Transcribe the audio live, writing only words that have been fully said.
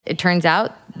it turns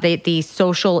out the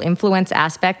social influence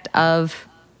aspect of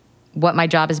what my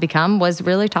job has become was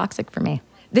really toxic for me.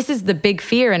 This is the big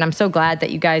fear, and I'm so glad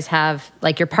that you guys have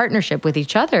like your partnership with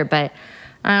each other. But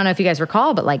I don't know if you guys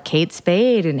recall, but like Kate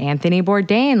Spade and Anthony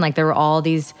Bourdain, like there were all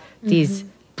these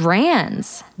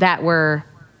brands that were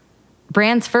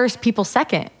brands first, people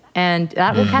second, and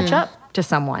that will catch up to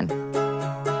someone.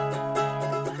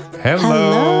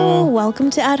 Hello,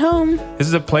 welcome to At Home. This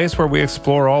is a place where we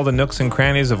explore all the nooks and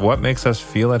crannies of what makes us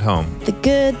feel at home. The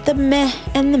good, the meh,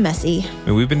 and the messy.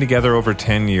 We've been together over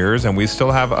 10 years, and we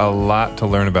still have a lot to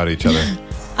learn about each other.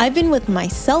 I've been with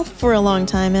myself for a long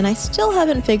time, and I still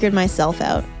haven't figured myself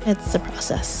out. It's a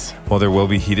process. Well, there will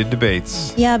be heated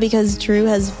debates. Yeah, because Drew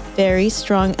has very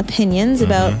strong opinions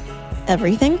about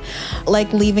everything,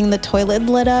 like leaving the toilet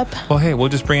lit up. Well, hey, we'll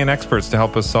just bring in experts to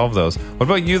help us solve those. What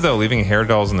about you, though, leaving hair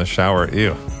dolls in the shower?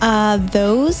 Ew.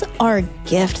 Those are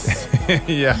gifts.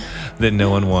 Yeah, that no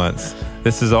one wants.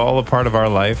 This is all a part of our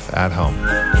life at home.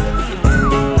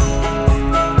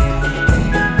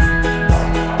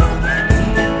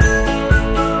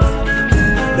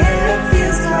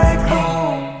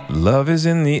 Love is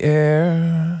in the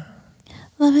air.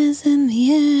 Love is in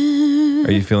the air.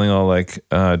 Are you feeling all like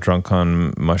drunk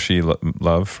on mushy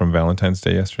love from Valentine's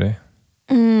Day yesterday?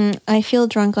 I feel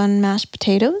drunk on mashed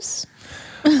potatoes.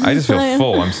 I just feel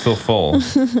full. I'm still full.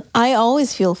 I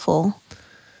always feel full.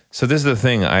 So this is the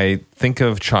thing. I think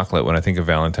of chocolate when I think of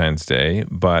Valentine's Day,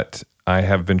 but I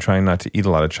have been trying not to eat a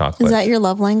lot of chocolate. Is that your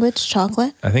love language,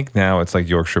 chocolate? I think now it's like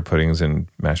Yorkshire puddings and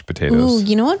mashed potatoes. Ooh,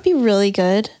 you know what would be really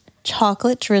good?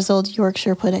 Chocolate drizzled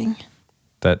Yorkshire pudding.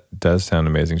 That does sound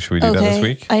amazing. Should we do that this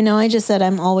week? I know I just said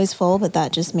I'm always full, but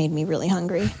that just made me really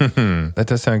hungry. That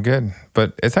does sound good.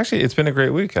 But it's been a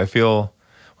great week. I feel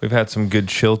we've had some good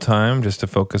chill time just to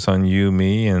focus on you,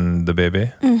 me, and the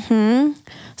baby.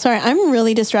 Sorry, I'm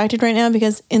really distracted right now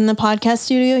because in the podcast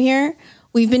studio here,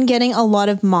 we've been getting a lot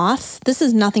of moths. This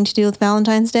has nothing to do with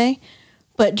Valentine's Day,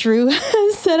 but Drew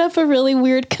has set up a really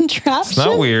weird contraption. It's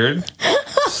not weird.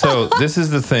 So this is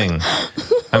the thing.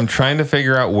 I'm trying to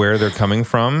figure out where they're coming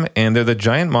from, and they're the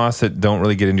giant moths that don't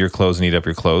really get into your clothes and eat up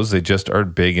your clothes. They just are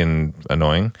big and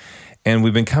annoying. And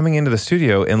we've been coming into the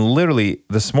studio, and literally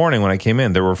this morning when I came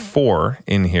in, there were 4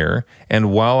 in here.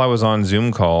 And while I was on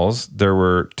Zoom calls, there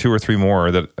were 2 or 3 more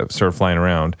that started flying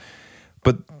around.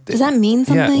 But does that mean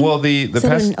something? Yeah, well, the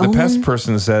pest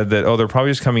person said that, they're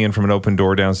probably just coming in from an open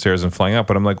door downstairs and flying up.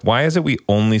 But I'm like, why is it we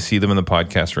only see them in the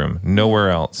podcast room? Nowhere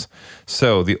else.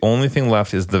 So the only thing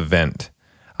left is the vent.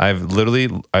 I've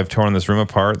torn this room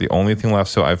apart. The only thing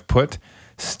left, so I've put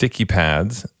sticky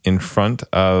pads in front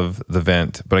of the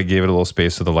vent, but I gave it a little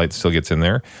space so the light still gets in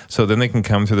there. So then they can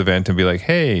come through the vent and be like,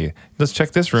 hey, let's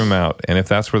check this room out. And if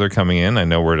that's where they're coming in, I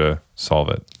know where to solve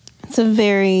it. It's a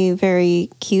very,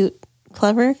 very cute,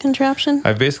 clever contraption.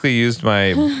 I've basically used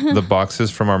the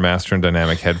boxes from our Master and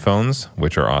Dynamic headphones,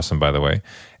 which are awesome, by the way.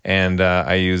 And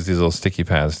I use these little sticky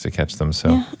pads to catch them. So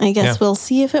yeah, I guess we'll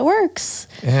see if it works.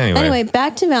 Anyway,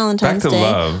 back to Valentine's Day.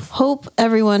 Love. Hope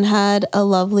everyone had a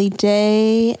lovely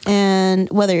day. And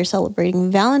whether you're celebrating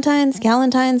Valentine's,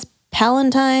 Galentine's,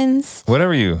 Palentine's.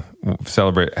 Whatever you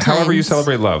celebrate. However you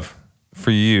celebrate love. For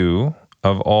you,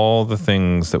 of all the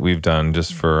things that we've done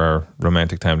just for our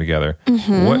romantic time together,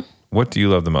 what do you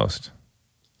love the most?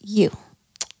 You.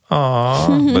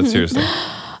 Aw. But seriously.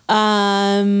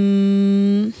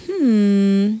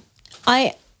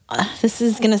 This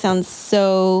is going to sound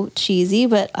so cheesy,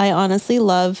 but I honestly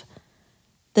love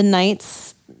the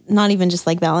nights, not even just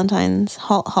like Valentine's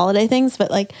holiday things, but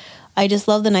like, I just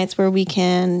love the nights where we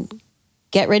can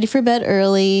get ready for bed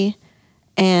early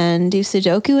and do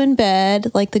Sudoku in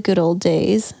bed, like the good old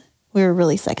days. We were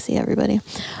really sexy, everybody.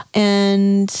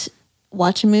 And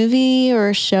watch a movie or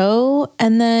a show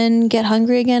and then get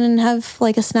hungry again and have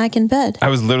like a snack in bed. I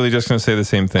was literally just going to say the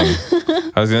same thing.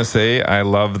 I was going to say, I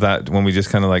love that when we just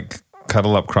kind of like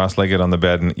cuddle up cross-legged on the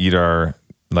bed and eat our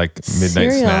like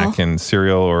midnight snack and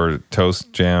cereal or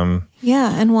toast jam.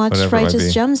 Yeah, and watch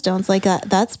Righteous Gemstones like that.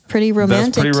 That's pretty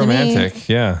romantic. That's pretty romantic,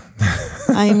 yeah.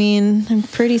 I mean, I'm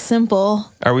pretty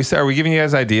simple. Are we giving you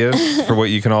guys ideas for what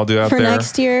you can all do out there? For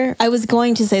next year, I was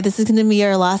going to say this is going to be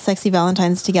our last sexy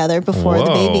Valentine's together before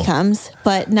the baby comes,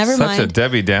 but never mind. Such a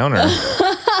Debbie Downer.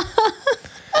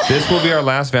 This will be our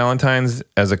last Valentine's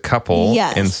as a couple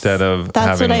instead of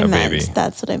having a baby.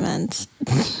 That's what I meant.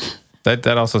 That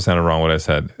also sounded wrong what I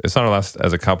said. It's not our last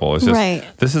as a couple. It's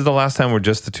just this is the last time we're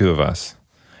just the 2 of us.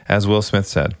 As Will Smith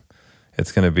said,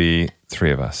 it's going to be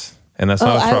 3 of us. And that's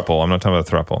not a throuple. I'm not talking about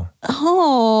a throuple.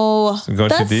 Oh,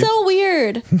 that's so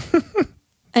weird.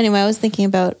 Anyway, I was thinking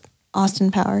about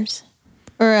Austin Powers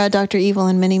or Dr. Evil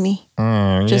and Mini-Me.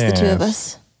 Just the 2 of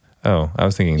us. Oh, I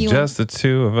was thinking just the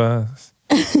two of us.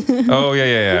 Oh,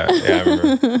 yeah. I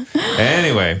remember.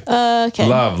 Anyway, Okay.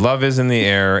 Love is in the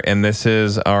air, and this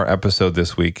is our episode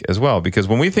this week as well. Because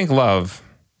when we think love,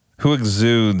 who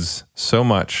exudes so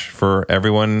much for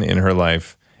everyone in her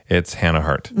life, it's Hannah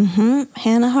Hart. Mm-hmm.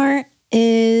 Hannah Hart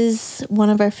is one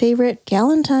of our favorite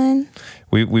Galentine.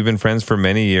 We've been friends for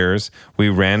many years. We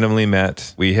randomly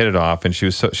met. We hit it off, and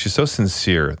she's so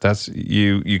sincere. That's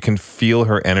you can feel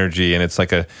her energy, and it's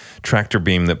like a tractor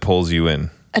beam that pulls you in.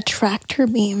 A tractor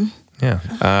beam.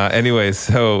 Yeah. Anyway,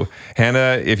 so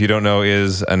Hannah, if you don't know,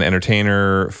 is an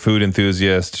entertainer, food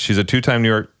enthusiast. She's a 2-time New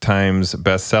York Times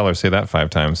bestseller. Say that 5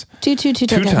 times.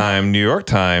 Two-time New York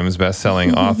Times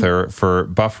bestselling author for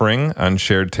Buffering,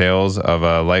 Unshared Tales of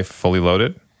a Life Fully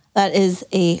Loaded. That is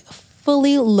a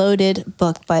fully loaded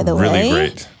book, by the way. Really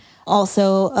great.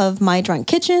 Also of My Drunk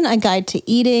Kitchen, a guide to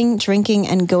eating, drinking,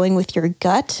 and going with your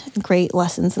gut. Great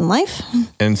lessons in life.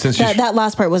 And since that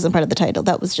last part wasn't part of the title.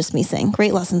 That was just me saying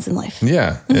great lessons in life.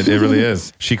 Yeah, it really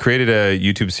is. She created a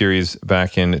YouTube series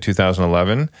back in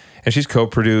 2011, and she's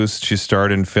co-produced. She's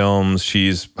starred in films.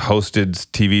 She's hosted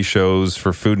TV shows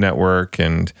for Food Network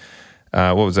and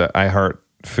what was that? Hart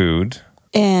Food.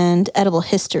 And Edible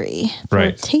History for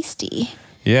Right. Tasty.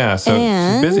 Yeah, so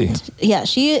she's busy. Yeah,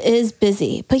 she is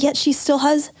busy, but yet she still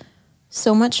has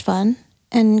so much fun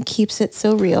and keeps it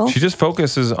so real. She just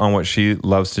focuses on what she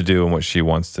loves to do and what she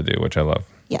wants to do, which I love.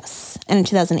 Yes. And in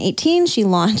 2018, she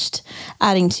launched,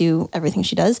 adding to everything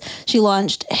she does, she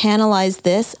launched Hannahlize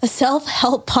This, a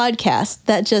self-help podcast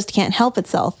that just can't help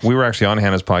itself. We were actually on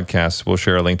Hannah's podcast. We'll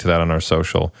share a link to that on our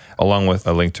social, along with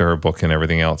a link to her book and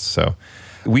everything else. So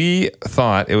we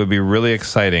thought it would be really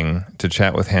exciting to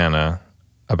chat with Hannah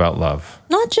about love.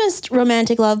 Not just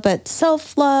romantic love, but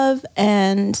self-love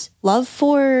and love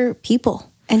for people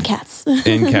and cats.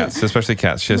 And cats, especially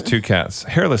cats. She has 2 cats,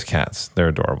 hairless cats. They're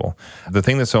adorable. The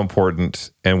thing that's so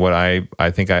important, and what I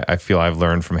think I feel I've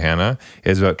learned from Hannah,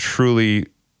 is about truly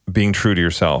being true to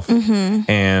yourself,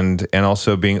 and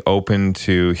also being open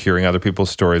to hearing other people's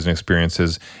stories and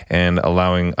experiences, and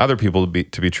allowing other people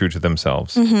to be true to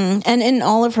themselves. And in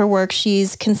all of her work,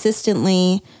 she's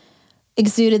consistently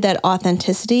exuded that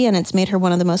authenticity, and it's made her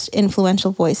one of the most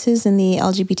influential voices in the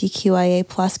LGBTQIA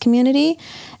plus community.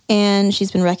 And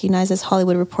she's been recognized as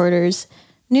Hollywood Reporter's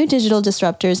New Digital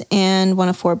Disruptors and one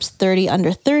of Forbes 30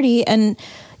 Under 30. And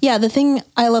yeah, the thing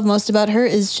I love most about her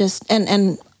is just,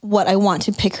 and what I want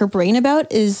to pick her brain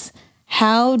about is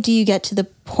how do you get to the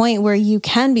point where you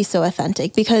can be so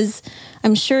authentic? Because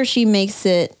I'm sure she makes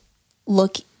it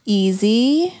look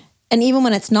easy. And even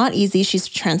when it's not easy, she's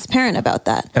transparent about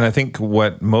that. And I think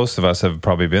what most of us have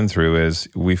probably been through is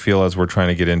we feel as we're trying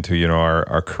to get into,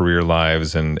 our career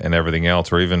lives and everything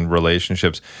else, or even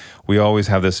relationships, we always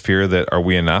have this fear that are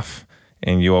we enough?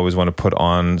 And you always want to put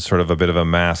on sort of a bit of a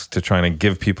mask to try and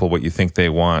give people what you think they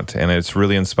want. And it's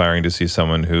really inspiring to see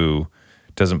someone who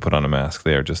doesn't put on a mask.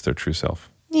 They are just their true self.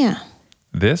 Yeah.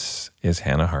 This is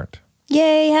Hannah Hart.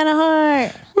 Yay, Hannah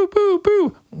Hart. Boo,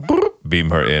 boo, boo. Beam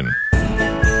her in.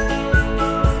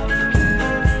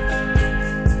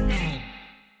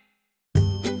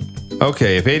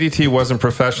 Okay, if ADT wasn't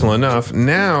professional enough,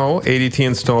 now ADT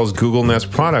installs Google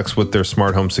Nest products with their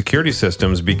smart home security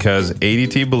systems because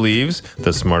ADT believes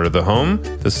the smarter the home,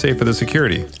 the safer the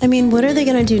security. I mean, what are they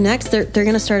going to do next? They're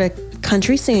going to start a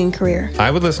country singing career.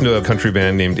 I would listen to a country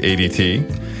band named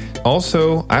ADT.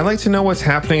 Also, I like to know what's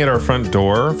happening at our front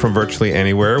door from virtually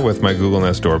anywhere with my Google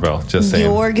Nest doorbell. Just saying.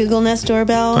 Your Google Nest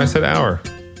doorbell? I said our.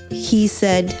 He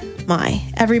said my.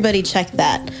 Everybody check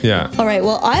that. Yeah. All right.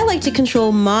 Well, I like to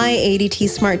control my ADT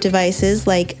smart devices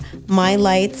like my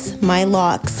lights, my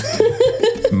locks.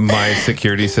 My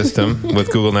security system with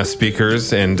Google Nest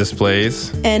speakers and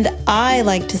displays. And I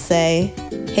like to say,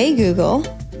 hey, Google,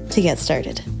 to get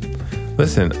started.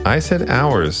 Listen, I said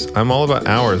ours. I'm all about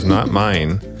ours, not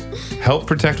mine. Help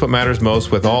protect what matters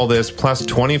most with all this, plus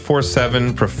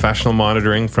 24/7 professional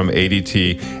monitoring from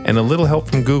ADT and a little help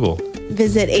from Google.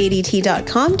 Visit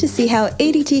ADT.com to see how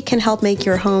ADT can help make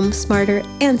your home smarter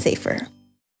and safer.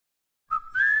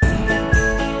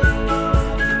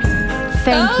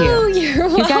 Thank you. You're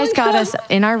You guys got us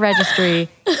in our registry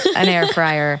an air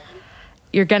fryer.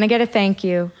 You're going to get a thank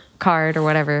you card or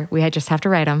whatever. We just have to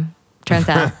write them, turns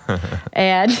out.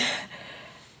 And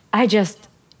I just,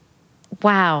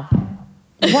 wow.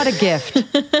 What a gift.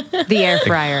 The air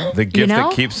fryer. The gift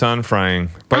that keeps on frying,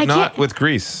 but not with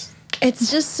grease.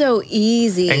 It's just so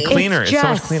easy. And cleaner. It's so much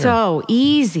just cleaner. so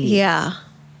easy. Yeah.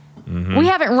 Mm-hmm. We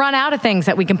haven't run out of things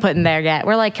that we can put in there yet.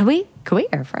 We're like, can we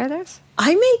air fry this?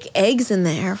 I make eggs in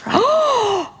the air fryer.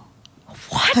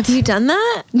 What? Have you done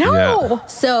that? No. Yeah.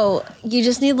 So you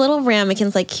just need little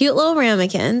ramekins, like cute little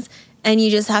ramekins, and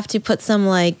you just have to put some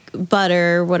like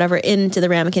butter or whatever into the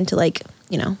ramekin to like,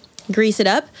 grease it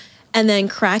up, and then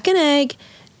crack an egg,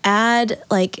 add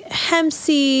like hemp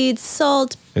seeds,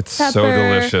 salt, It's pepper, so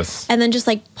delicious. and then just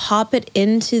like pop it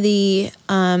into the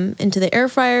air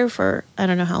fryer for I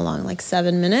don't know how long, like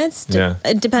 7 minutes. Yeah.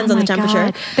 It depends Oh on the my temperature.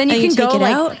 God. Then you And can go take it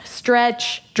like out.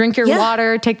 stretch, drink your Yeah.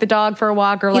 water, take the dog for a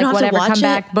walk, or like don't have to whatever. Come watch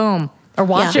back, it. boom, or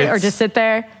watch Yeah. it, or just sit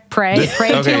there, pray to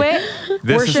it,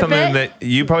 This worship is something it. that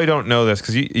you probably don't know this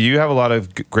because you have a lot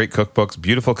of great cookbooks,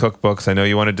 beautiful cookbooks. I know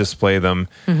you want to display them.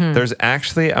 Mm-hmm. There's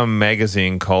actually a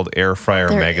magazine called Air Fryer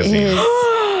There Magazine. is.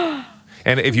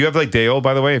 And if you have like day old,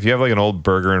 by the way, if you have like an old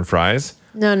burger and fries,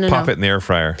 No. pop it in the air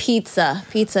fryer. Pizza is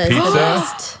the Pizza,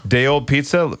 best. day old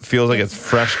pizza feels like it's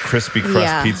fresh, crispy crust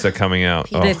Yeah. pizza coming out.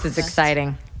 Oh. This is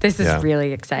exciting. This is Yeah.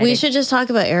 really exciting. We should just talk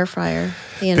about air fryer.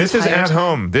 This is at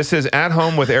home. This is at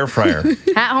home with air fryer.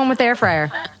 At home with air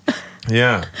fryer.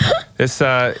 Yeah, it's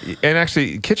and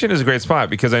actually, kitchen is a great spot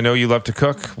because I know you love to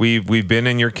cook. We've been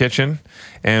in your kitchen,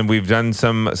 and we've done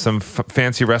some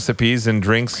fancy recipes and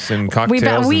drinks and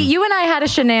cocktails. You and I had a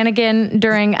shenanigan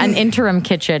during an interim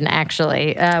kitchen.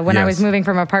 Actually, when I was Yes. moving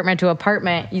from apartment to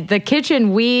apartment, the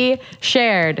kitchen we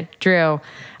shared, Drew.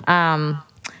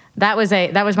 That was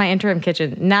my interim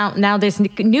kitchen. Now this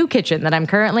new kitchen that I'm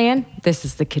currently in. This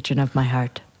is the kitchen of my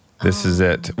heart. This is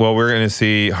it. Well, we're going to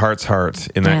see Hart's Heart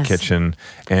in that Yes. kitchen.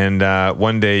 And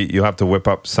one day you'll have to whip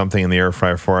up something in the air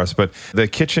fryer for us. But the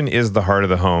kitchen is the heart of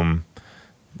the home.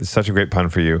 It's such a great pun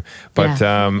for you. But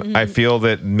I feel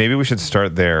that maybe we should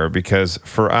start there because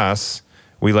for us,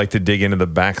 we like to dig into the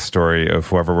backstory of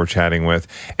whoever we're chatting with.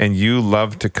 And you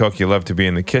love to cook. You love to be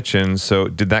in the kitchen. So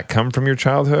did that come from your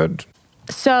childhood?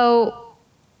 So,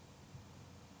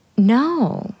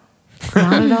 no,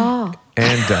 not at all.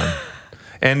 And done.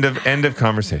 End of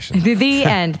conversation. The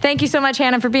end. Thank you so much,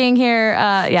 Hannah, for being here.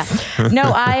 Yeah.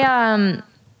 No, I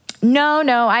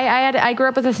grew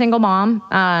up with a single mom.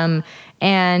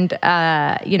 And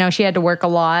she had to work a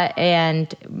lot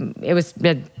and it was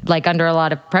like under a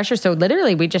lot of pressure. So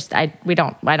literally I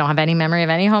don't have any memory of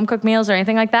any home cooked meals or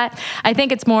anything like that. I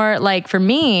think it's more like for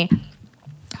me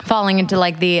falling into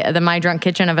like the My Drunk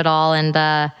Kitchen of it all and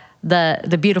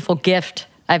the beautiful gift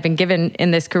I've been given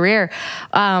in this career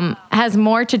has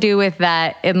more to do with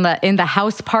that in the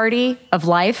house party of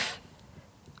life.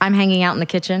 I'm hanging out in the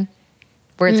kitchen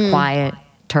where it's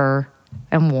quieter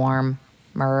and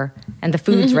warmer, and the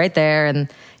food's right there, and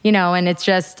and it's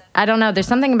just I don't know. There's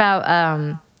something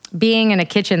about being in a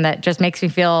kitchen that just makes me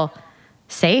feel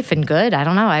safe and good. I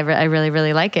don't know. I really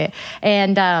really like it,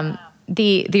 and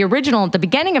the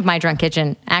beginning of My Drunk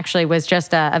Kitchen actually was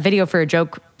just a video for a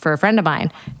joke for a friend of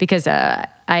mine because I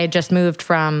had just moved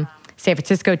from San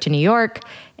Francisco to New York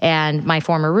and my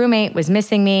former roommate was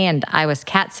missing me and I was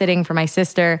cat sitting for my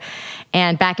sister.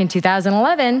 And back in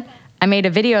 2011, I made a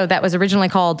video that was originally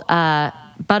called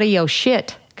Butter Yo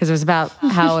Shit because it was about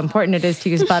how important it is to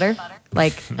use butter.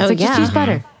 Just use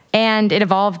butter. And it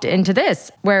evolved into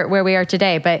this, where we are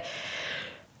today. But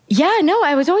yeah, no,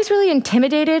 I was always really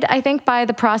intimidated, I think, by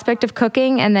the prospect of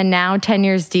cooking. And then now 10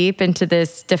 years deep into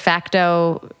this de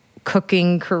facto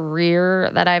cooking career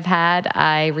that I've had,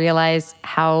 I realize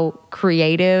how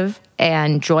creative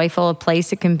and joyful a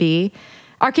place it can be.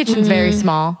 Our kitchen's very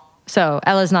small, so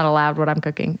Ella's not allowed what I'm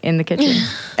cooking in the kitchen.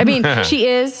 I mean, she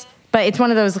is, but it's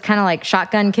one of those kind of like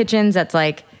shotgun kitchens that's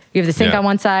like, you have the sink on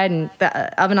one side and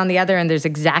the oven on the other, and there's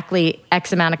exactly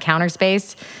X amount of counter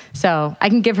space. So I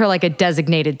can give her like a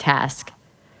designated task.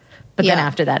 But then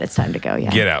after that, it's time to go.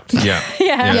 Yeah. Get out. Yeah.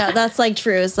 Yeah, that's like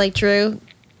Drew. It's like Drew,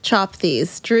 chop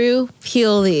these. Drew,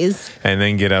 peel these. And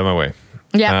then get out of my way.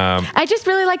 Yeah. I just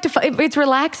really like to, it's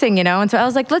relaxing, And so I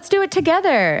was like, let's do it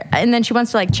together. And then she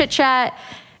wants to like chit chat.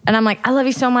 And I'm like, I love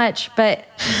you so much, but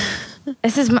I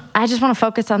just want to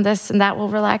focus on this and that will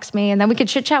relax me. And then we can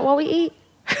chit chat while we eat.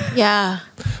 Yeah.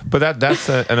 But that's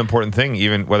an important thing,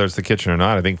 even whether it's the kitchen or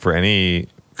not. I think for any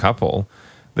couple,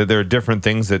 that there are different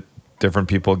things that different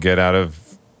people get out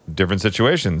of different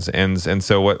situations. And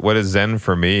so what is Zen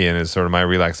for me and is sort of my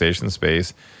relaxation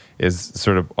space is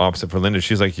sort of opposite for Linda.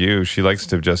 She's like you. She likes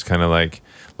to just kind of like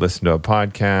listen to a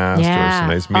podcast or some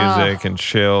nice music and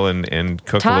chill and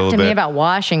cook a little bit. Talk to me about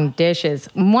washing dishes.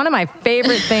 One of my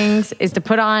favorite things is to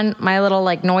put on my little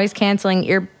like noise canceling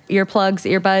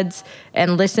earbuds,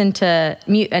 and listen to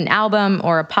an album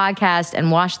or a podcast and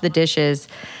wash the dishes.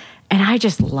 And I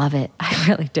just love it. I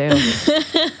really do.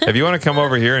 If you want to come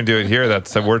over here and do it here,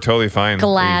 we're totally fine.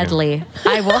 Gladly.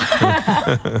 I will.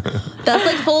 That's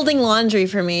like folding laundry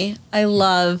for me. I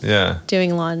love Yeah.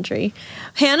 doing laundry.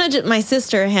 My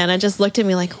sister Hannah just looked at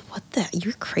me like, what the?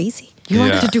 You're crazy. You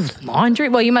Yeah. like to do laundry?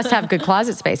 Well, you must have good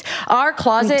closet space. Our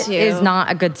closet do. is not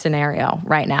a good scenario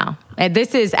right now. And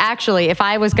this is actually, if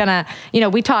I was going to,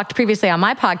 we talked previously on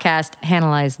my podcast,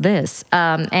 Analyze This,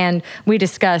 and we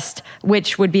discussed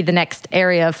which would be the next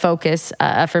area of focus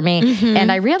for me. Mm-hmm.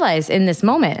 And I realized in this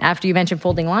moment, after you mentioned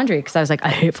folding laundry, because I was like, I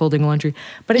hate folding laundry.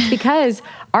 But it's because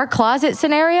our closet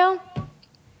scenario,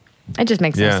 it just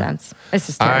makes no sense. It's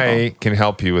just terrible. I can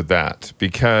help you with that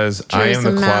because I am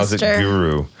the Drew's a closet master.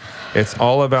 guru. It's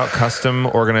all about custom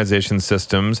organization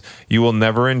systems. You will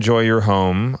never enjoy your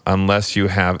home unless you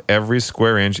have every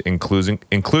square inch,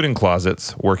 including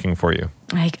closets, working for you.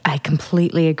 I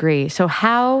completely agree. So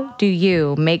how do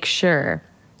you make sure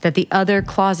that the other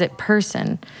closet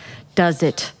person does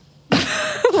it?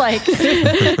 Because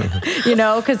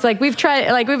we've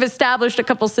tried, we've established a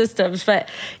couple systems, but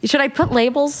should I put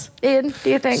labels in, do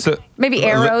you think? So, maybe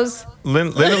arrows?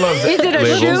 Linda loves Is it a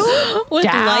labels. shoe? With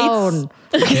Down.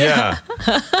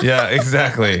 lights. Yeah,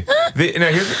 exactly.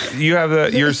 Now you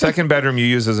have your second bedroom you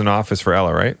use as an office for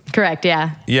Ella, right? Correct,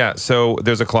 yeah. Yeah, so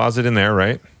there's a closet in there,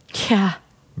 right? Yeah.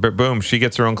 But boom, she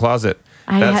gets her own closet.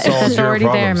 That's your already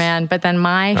there, problems. man. But then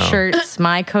my shirts,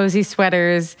 my cozy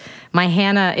sweaters, my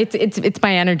Hannah, it's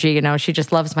my energy, She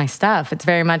just loves my stuff. It's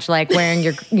very much like wearing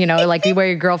your, like you wear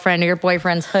your girlfriend or your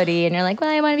boyfriend's hoodie and you're like, well,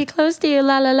 I want to be close to you,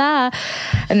 la, la, la.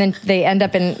 And then they end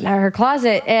up in her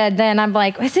closet. And then I'm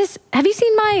like, have you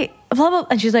seen my blah, blah?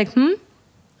 And she's like, maybe.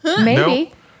 Nope.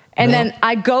 And then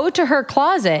I go to her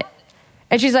closet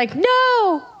and she's like,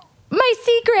 no, my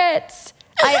secrets.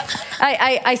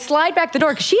 I slide back the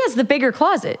door because she has the bigger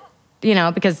closet,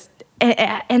 because,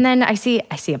 and then I see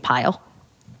a pile.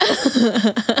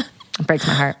 It breaks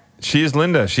my heart. She is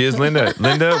Linda.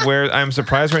 Linda, I'm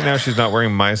surprised right now she's not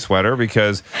wearing my sweater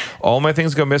because all my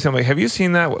things go missing. I'm like, have you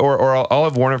seen that? Or I'll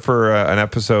have worn it for an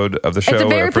episode of the show. It's a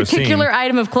very for a particular scene.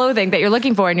 item of clothing that you're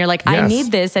looking for. And you're like, I Yes.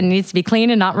 need this and it needs to be clean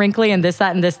and not wrinkly and this,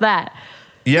 that, and this, that.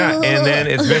 Yeah, and then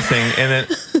it's missing. And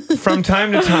then from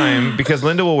time to time, because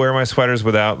Linda will wear my sweaters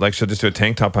without, she'll just do a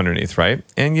tank top underneath, right?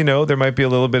 And there might be a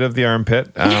little bit of the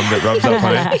armpit that rubs up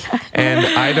on it. And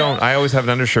I always have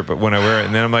an undershirt, but when I wear it,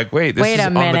 and then I'm like, wait, this is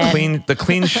on the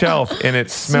clean shelf, and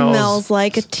it smells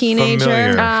like a teenager.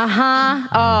 familiar.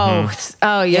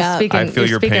 Oh, Yeah. speaking. I feel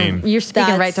your pain. You're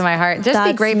speaking right to my heart. Just be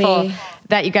that's grateful me.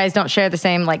 that you guys don't share the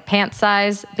same pant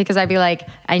size because I'd be like,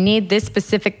 I need this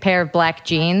specific pair of black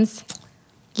jeans.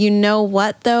 You know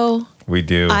what though? We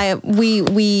do.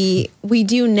 We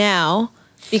do now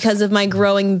because of my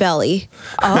growing belly.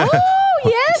 Oh,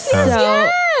 yes.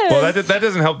 Well, that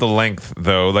doesn't help the length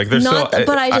though. There's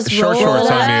But I just short roll shorts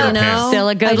it on me out, or pants. Still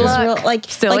a good I just look.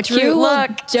 Still a Drew cute will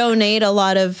look. donate a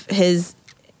lot of his.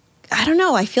 I don't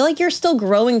know. I feel like you're still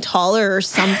growing taller or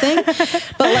something. But he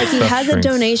Stuff has shrinks. a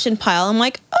donation pile. I'm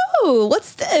like, oh,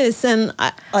 what's this? And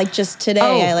just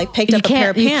today, I picked up a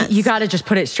pair of pants. You got to just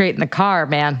put it straight in the car,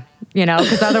 man.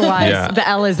 Because otherwise Yeah. the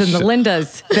Ellas and the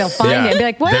Lindas, they'll find it and be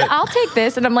like, well, I'll take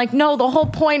this. And I'm like, no, the whole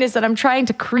point is that I'm trying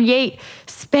to create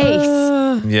space.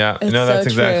 Yeah, It's no, that's so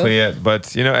exactly true. it.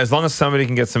 But as long as somebody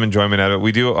can get some enjoyment out of it,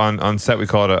 we do on set. We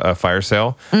call it a fire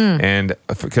sale, and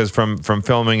because from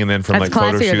filming and then from That's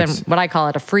photo classier shoots. than what I call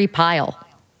it, a free pile.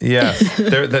 Yes,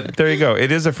 there you go.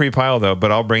 It is a free pile though,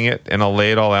 but I'll bring it and I'll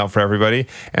lay it all out for everybody.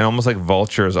 And almost like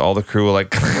vultures, all the crew will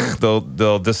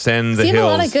they'll descend the Seen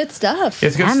hills. a lot of good stuff.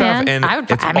 It's good Yeah, stuff, man. and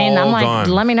it's I'm all like, gone.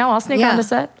 let me know. I'll sneak on the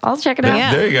set. I'll check it out.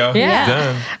 Yeah. There you go.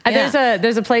 Yeah. Done.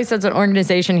 There's a place that's an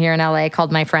organization here in LA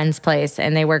called My Friend's Place,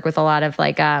 and they work with a lot of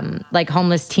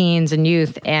homeless teens and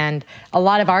youth. And a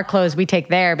lot of our clothes we take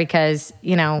there because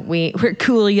we're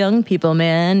cool young people,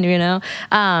 man.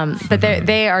 But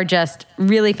they are just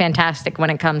really fantastic when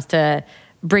it comes to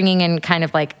bringing in kind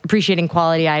of appreciating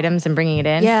quality items and bringing it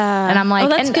in. Yeah. And I'm like,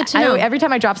 that's good to know. Every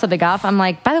time I drop something off, I'm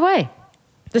like, by the way,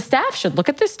 the staff should look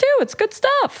at this too. It's good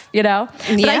stuff, But I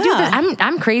do that.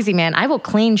 I'm crazy, man. I will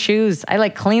clean shoes. I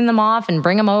clean them off and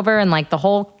bring them over and the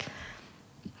whole.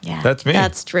 Yeah, That's me.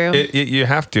 That's true. You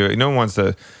have to. No one wants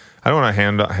to. I don't want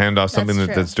to hand off something That's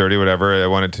true. that's dirty or whatever. I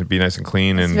want it to be nice and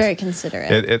clean. It's and very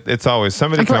considerate. It's always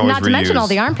somebody can always not to reuse. mention all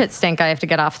the armpit stink I have to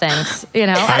get off things. I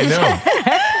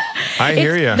know. I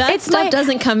hear you. That It's stuff my-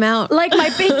 doesn't come out.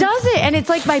 It does it, and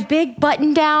it's my big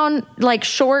button down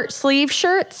short sleeve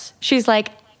shirts. She's like,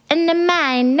 into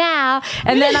mine now.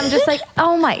 And then I'm just like,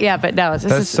 oh my, yeah, but no.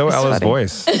 That's so Ella's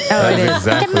voice. Oh, it is.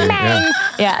 Exactly.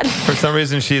 Yeah. For some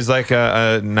reason, she's like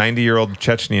a 90-year-old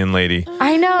Chechnyan lady.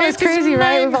 I know, it's crazy,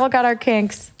 right? We've all got our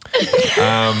kinks.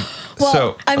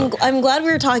 Well, I'm glad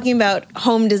we were talking about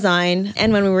home design,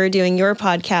 and when we were doing your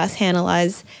podcast,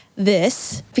 Hannah's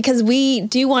this, because we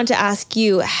do want to ask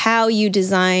you how you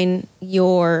design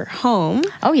your home.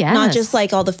 Oh, yeah. Not just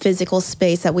like all the physical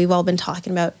space that we've all been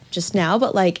talking about just now,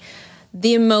 but like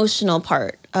the emotional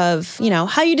part of, you know,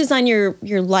 how you design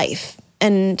your life,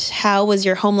 and how was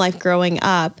your home life growing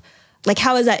up? Like,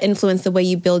 how has that influenced the way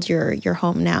you build your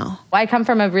home now? I come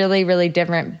from a really, really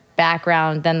different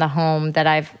background than the home that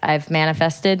I've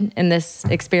manifested in this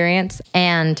experience.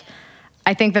 And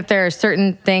I think that there are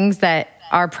certain things that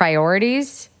are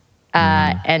priorities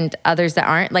and others that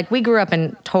aren't. Like, we grew up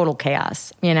in total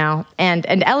chaos, you know, and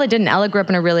Ella didn't. Ella grew up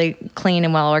in a really clean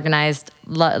and well-organized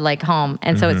like home.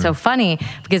 And so it's so funny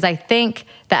because I think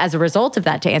that as a result of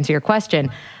that, to answer your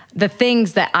question, the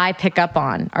things that I pick up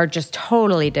on are just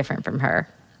totally different from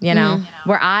her, you know,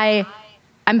 where I'm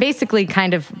basically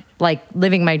kind of like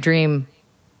living my dream.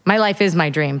 My life is my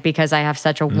dream because I have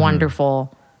such a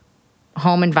wonderful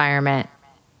home environment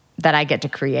that I get to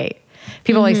create.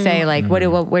 People always say, like, where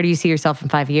do you see yourself in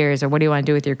 5 years? Or what do you want to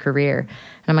do with your career? And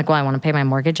I'm like, well, I want to pay my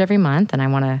mortgage every month, and I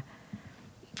want to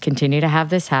continue to have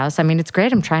this house. I mean, it's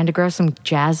great. I'm trying to grow some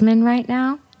jasmine right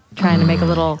now. Trying to make a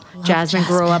little jasmine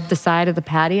grow up the side of the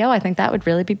patio. I think that would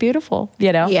really be beautiful,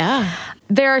 you know? Yeah.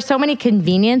 There are so many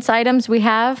convenience items we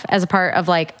have as a part of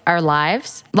like our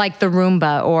lives, like the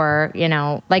Roomba, or, you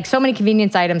know, like so many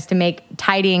convenience items to make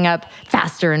tidying up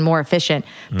faster and more efficient.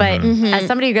 But as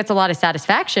somebody who gets a lot of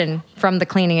satisfaction from the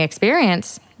cleaning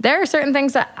experience, there are certain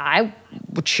things that I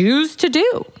would choose to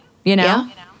do, you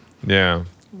know? Yeah.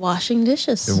 Washing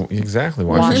dishes. Exactly.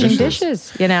 Washing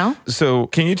dishes, you know? So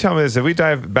can you tell me this, if we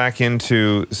dive back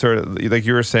into sort of, like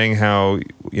you were saying how,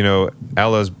 you know,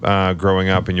 Ella's growing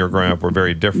up and you're growing up were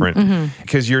very different,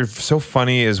 because you're so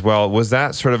funny as well. Was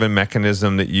that sort of a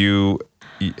mechanism that you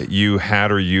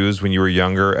had or used when you were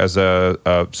younger as a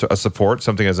support,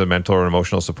 something as a mental or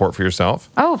emotional support for yourself?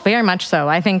 Oh, very much so.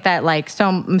 I think that like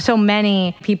so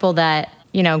many people that,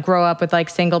 you know, grow up with like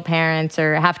single parents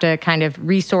or have to kind of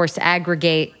resource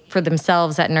aggregate for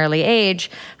themselves at an early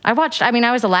age. I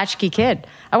was a latchkey kid.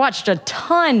 I watched a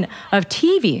ton of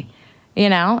TV, you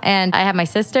know, and I have my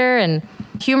sister, and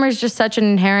humor is just such an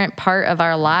inherent part of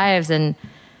our lives. And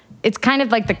it's kind of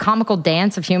like the comical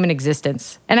dance of human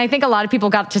existence. And I think a lot of people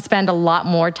got to spend a lot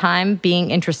more time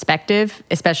being introspective,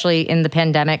 especially in the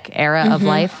pandemic era of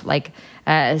life, like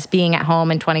as being at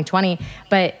home in 2020.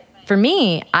 But for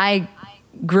me, I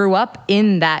grew up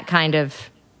in that kind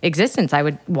of existence. I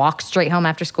would walk straight home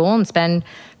after school and spend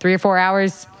 3 or 4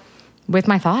 hours with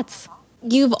my thoughts.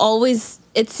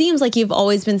 It seems like you've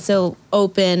always been so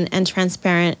open and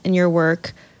transparent in your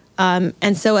work,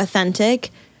 and so authentic.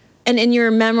 And in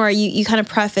your memoir, you kind of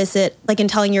preface it, like in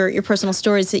telling your personal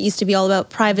stories, it used to be all about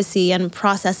privacy and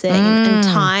processing and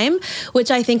time, which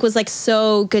I think was like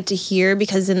so good to hear,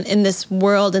 because in this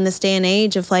world, in this day and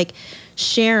age of like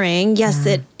sharing, yes,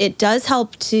 it does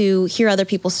help to hear other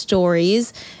people's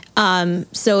stories.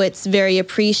 So it's very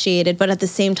appreciated, but at the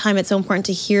same time, it's so important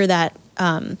to hear that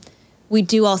we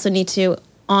do also need to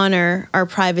honor our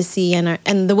privacy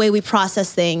and the way we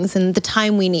process things and the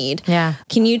time we need. Yeah.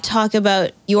 Can you talk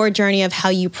about your journey of how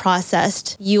you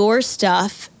processed your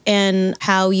stuff and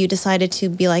how you decided to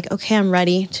be like, okay, I'm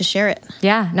ready to share it?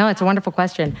 Yeah, no, it's a wonderful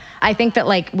question. I think that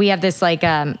like we have this like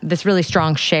this really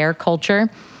strong share culture,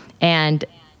 and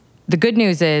the good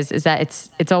news is that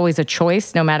it's always a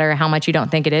choice, no matter how much you don't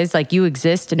think it is. Like, you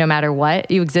exist no matter what.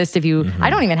 You exist if you, I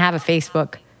don't even have a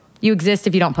Facebook. You exist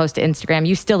if you don't post to Instagram.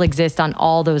 You still exist on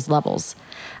all those levels.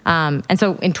 And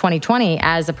so in 2020,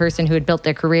 as a person who had built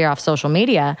their career off social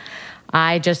media,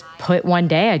 I just put one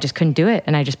day, I just couldn't do it.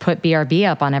 And I just put BRB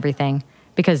up on everything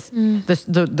because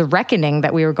the reckoning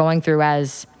that we were going through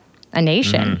as a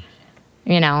nation,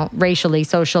 you know, racially,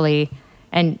 socially,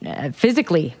 and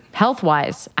physically,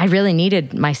 health-wise, I really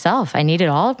needed myself. I needed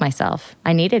all of myself.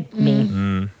 I needed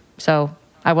me. So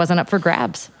I wasn't up for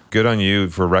grabs. Good on you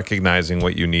for recognizing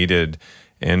what you needed.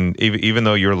 And even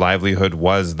though your livelihood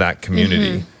was that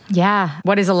community. Yeah.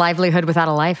 What is a livelihood without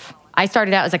a life? I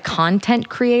started out as a content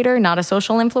creator, not a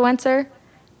social influencer.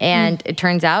 And it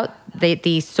turns out that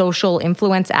the social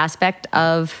influence aspect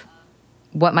of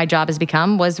what my job has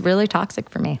become was really toxic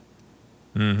for me.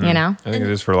 You know? I think it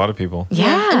is for a lot of people.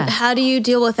 Yeah. And how do you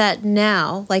deal with that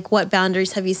now? Like, what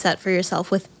boundaries have you set for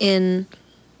yourself within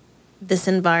this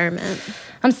environment?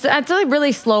 It's a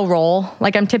really slow roll.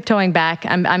 Like, I'm tiptoeing back.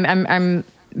 I'm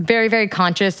very, very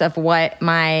conscious of what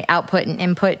my output and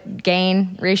input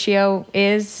gain ratio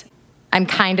is. I'm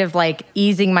kind of like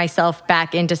easing myself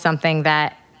back into something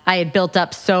that I had built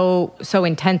up so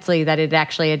intensely that it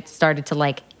actually had started to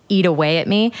like eat away at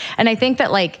me. And I think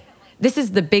that like, this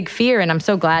is the big fear. And I'm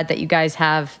so glad that you guys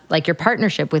have like your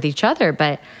partnership with each other.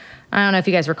 But I don't know if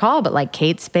you guys recall, but like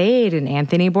Kate Spade and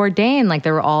Anthony Bourdain, like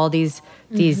there were all these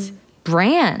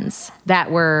brands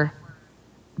that were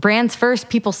brands first,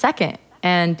 people second.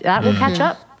 And that will catch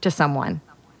up to someone.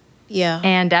 Yeah.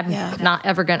 And I'm not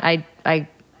ever going to, I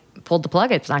pulled the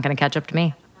plug. It's not going to catch up to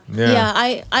me. Yeah,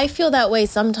 I feel that way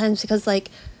sometimes because like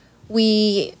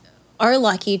we are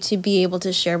lucky to be able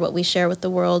to share what we share with the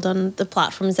world on the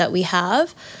platforms that we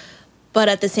have. But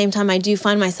at the same time, I do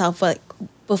find myself like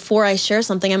before I share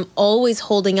something, I'm always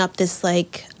holding up this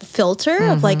like filter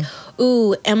of like,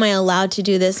 ooh, am I allowed to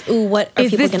do this? Ooh, what are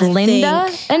Is people this going to Linda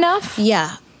think? enough?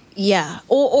 Yeah. Yeah.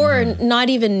 Or not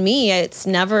even me.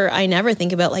 I never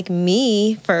think about like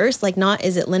me first. Like not,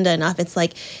 is it Linda enough? It's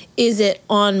like, is it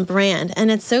on brand? And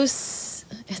it's so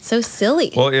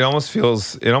silly. Well, it almost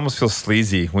feels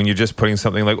sleazy when you're just putting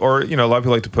something like, or, you know, a lot of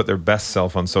people like to put their best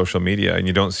self on social media and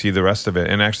you don't see the rest of it.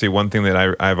 And actually one thing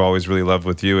that I've always really loved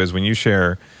with you is when you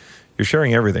share, you're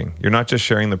sharing everything. You're not just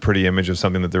sharing the pretty image of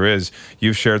something that there is.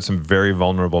 You've shared some very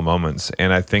vulnerable moments.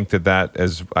 And I think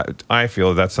I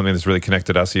feel that's something that's really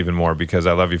connected us even more because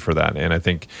I love you for that. And I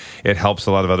think it helps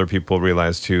a lot of other people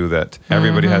realize too that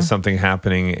everybody has something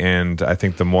happening. And I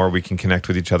think the more we can connect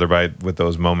with each other with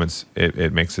those moments,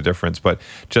 it makes a difference. But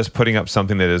just putting up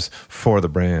something that is for the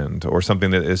brand or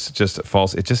something that is just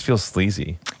false, it just feels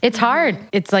sleazy. It's hard.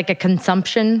 It's like a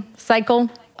consumption cycle.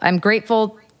 I'm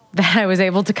grateful that I was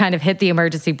able to kind of hit the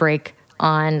emergency brake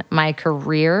on my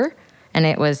career, and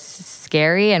it was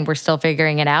scary and we're still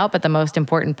figuring it out. But the most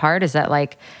important part is that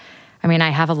like, I mean, I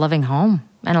have a loving home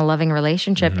and a loving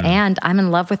relationship and I'm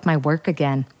in love with my work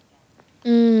again.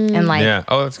 And like, yeah.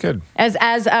 Oh, that's good. As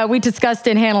we discussed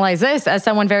in Analyze This, as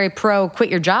someone very pro quit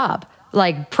your job,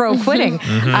 like pro quitting,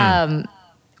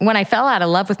 when I fell out of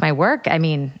love with my work, I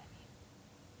mean,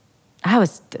 I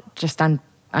was just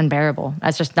unbearable.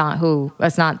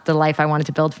 That's not the life I wanted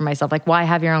to build for myself. Like, why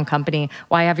have your own company?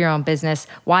 Why have your own business?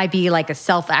 Why be like a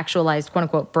self-actualized, quote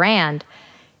unquote, brand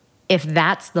if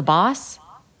that's the boss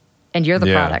and you're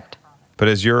the product? But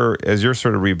as you're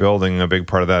sort of rebuilding, a big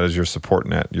part of that is your support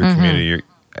net, your community.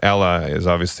 Ella is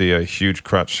obviously a huge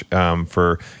crutch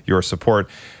for your support.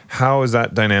 How is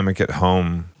that dynamic at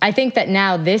home? I think that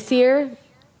now this year,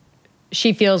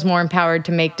 she feels more empowered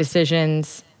to make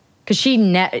decisions.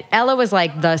 Because Ella was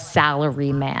like the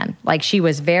salary man. Like she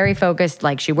was very focused.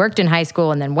 Like she worked in high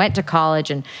school and then went to college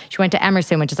and she went to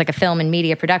Emerson, which is like a film and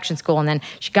media production school. And then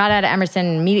she got out of Emerson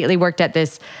and immediately worked at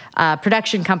this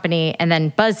production company and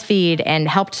then BuzzFeed and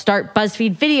helped start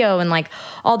BuzzFeed Video and like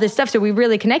all this stuff. So we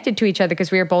really connected to each other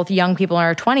because we were both young people in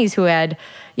our 20s who had,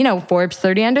 you know, Forbes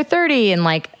 30 under 30 and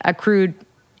like accrued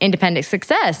independent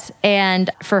success.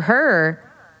 And for her,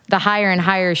 the higher and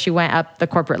higher she went up the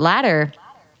corporate ladder,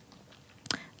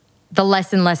 the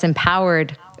less and less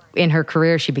empowered in her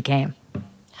career she became.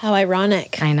 How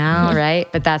ironic. I know, right?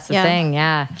 But that's the thing,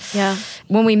 yeah.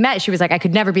 When we met, she was like, I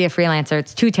could never be a freelancer.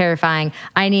 It's too terrifying.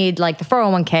 I need like the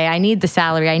 401k. I need the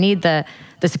salary. I need the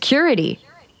security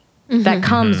that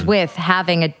comes with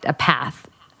having a path.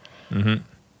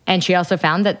 And she also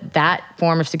found that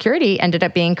form of security ended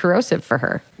up being corrosive for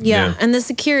her. Yeah. And the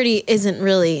security isn't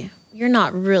really... You're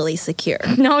not really secure.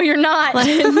 No, you're not.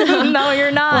 No, you're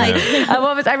not.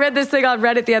 I read this thing on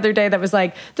Reddit the other day that was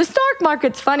like, the stock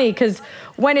market's funny because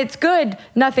when it's good,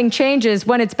 nothing changes.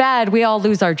 When it's bad, we all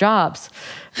lose our jobs.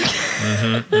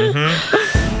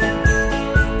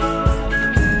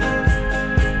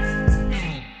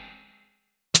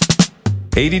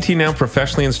 ADT now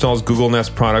professionally installs Google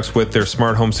Nest products with their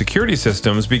smart home security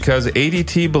systems because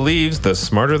ADT believes the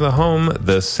smarter the home,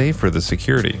 the safer the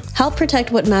security. Help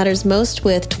protect what matters most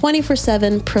with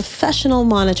 24/7 professional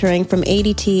monitoring from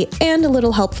ADT and a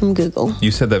little help from Google.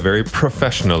 You said that very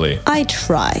professionally. I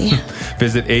try.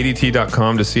 Visit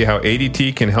ADT.com to see how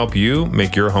ADT can help you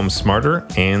make your home smarter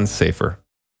and safer.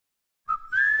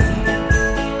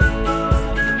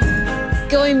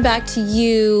 Going back to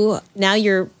you, now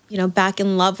you're back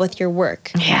in love with your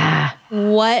work. Yeah.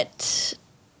 What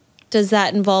does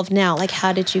that involve now? Like,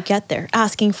 how did you get there?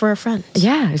 Asking for a friend.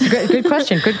 Yeah, it's a good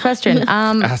question. Good question.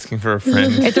 Asking for a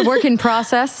friend. It's a work in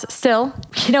process still.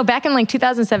 Back in like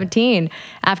 2017,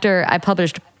 after I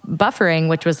published Buffering,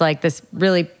 which was like this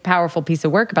really powerful piece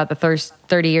of work about the first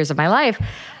 30 years of my life,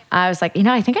 I was like,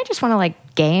 I think I just want to like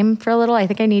game for a little. I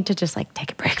think I need to just like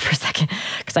take a break for a second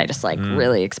because I just like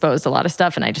really exposed a lot of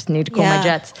stuff and I just need to cool my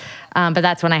jets. But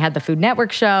that's when I had the Food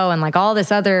Network show and like all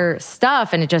this other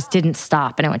stuff, and it just didn't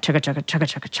stop. And it went chugga, chugga, chugga,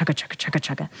 chugga, chugga, chugga, chugga,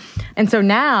 chugga. And so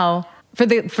now for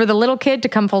the little kid to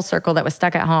come full circle that was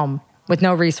stuck at home with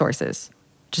no resources,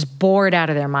 just bored out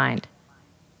of their mind,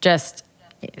 just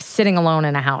sitting alone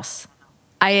in a house.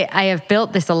 I have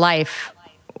built this a life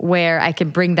where I can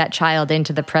bring that child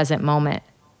into the present moment.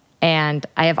 And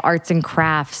I have arts and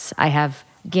crafts, I have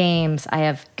games, I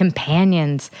have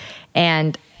companions,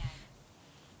 and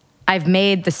I've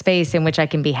made the space in which I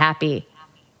can be happy.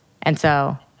 And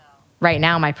so right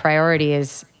now my priority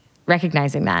is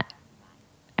recognizing that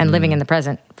and living in the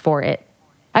present for it.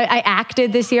 I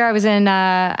acted this year. I was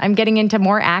I'm getting into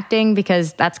more acting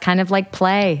because that's kind of like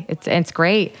play. It's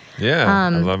great. Yeah, I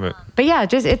love it. But yeah,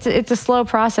 just it's a slow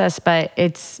process, but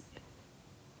it's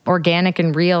organic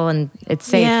and real, and it's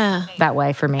safe that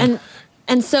way for me.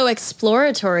 And so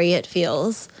exploratory it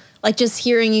feels. Like just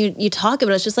hearing you talk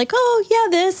about it, it's just like, oh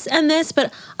yeah, this and this,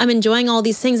 but I'm enjoying all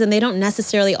these things, and they don't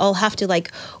necessarily all have to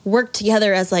like work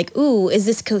together as like, ooh, is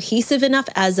this cohesive enough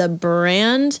as a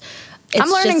brand? I'm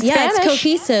learning Spanish. Yeah, it's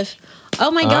cohesive.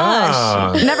 Oh my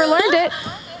gosh. Never learned it.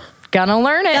 Gonna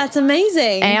learn it. That's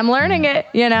amazing. Am learning it,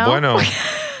 you know? Bueno.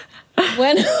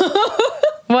 Bueno.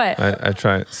 What? I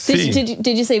try. Si.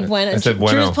 Did you say bueno? I said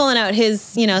bueno. Drew's pulling out his,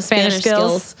 Spanish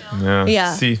skills.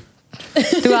 Yeah. Si.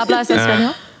 Tu hablas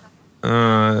español?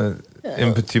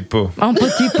 Un petit peu. Un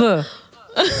petit peu.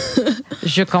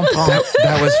 Je comprends.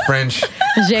 That was French.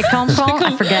 Je comprends.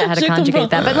 I forget how to conjugate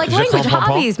that. But like language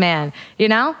hobbies, man,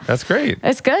 That's great.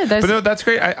 It's good. But no, that's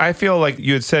great. I feel like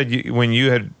you had said when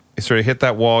you had sort of hit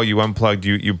that wall, you unplugged,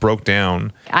 you broke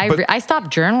down. I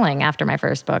stopped journaling after my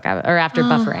first book, or after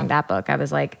buffering that book. I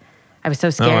was so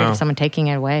scared of someone taking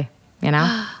it away,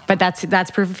 But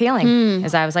that's proof of healing.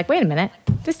 Is I was like, wait a minute,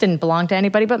 this didn't belong to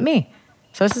anybody but me.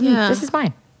 So this is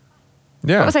mine.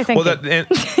 Yeah. What was I thinking? Well, and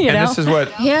this is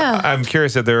what I'm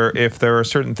curious if there are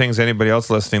certain things anybody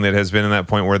else listening that has been in that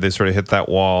point where they sort of hit that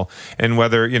wall, and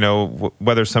whether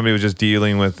somebody was just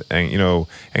dealing with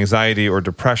anxiety or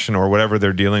depression or whatever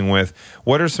they're dealing with.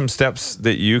 What are some steps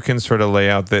that you can sort of lay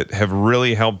out that have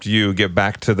really helped you get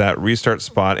back to that restart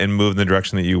spot and move in the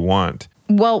direction that you want?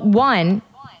 Well, one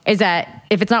is that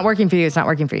if it's not working for you, it's not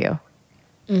working for you.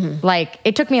 Mm-hmm. Like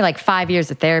it took me like 5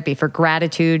 years of therapy for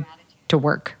gratitude to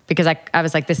work, because I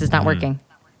was like, this is not working,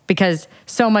 because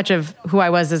so much of who I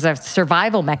was as a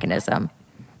survival mechanism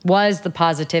was the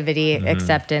positivity,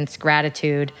 acceptance,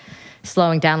 gratitude,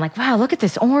 slowing down, like, wow, look at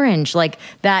this orange, like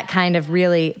that kind of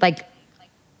really, like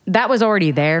that was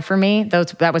already there for me.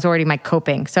 That was already my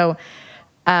coping. So,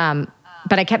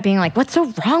 but I kept being like, what's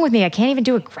so wrong with me? I can't even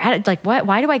do a gratitude. Like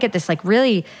why do I get this like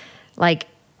really like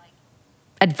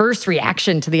adverse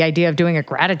reaction to the idea of doing a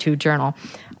gratitude journal?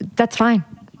 That's fine.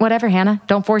 Whatever, Hannah.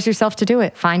 Don't force yourself to do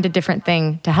it. Find a different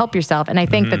thing to help yourself. And I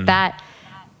think that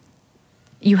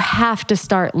you have to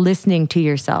start listening to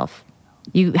yourself.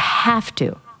 You have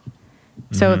to.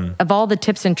 So of all the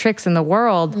tips and tricks in the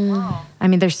world, I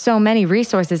mean, there's so many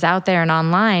resources out there and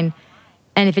online.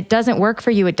 And if it doesn't work for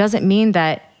you, it doesn't mean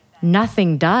that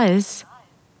nothing does.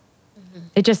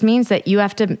 It just means that you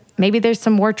have to, maybe there's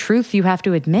some more truth you have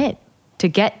to admit to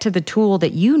get to the tool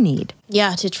that you need.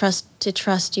 Yeah, to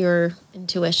trust your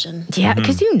intuition. Yeah,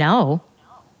 because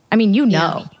I mean,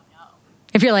 Yeah.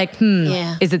 If you're like,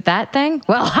 is it that thing?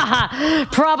 Well,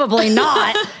 probably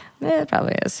not. It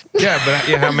probably is. Yeah,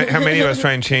 but how many of us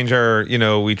try and change our,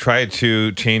 we try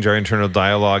to change our internal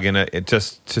dialogue it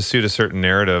just to suit a certain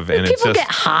narrative. And people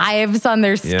get hives on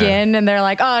their skin and they're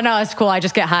like, oh no, it's cool, I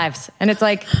just get hives. And it's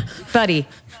like, buddy,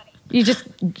 you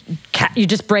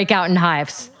just break out in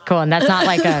hives. Cool. And that's not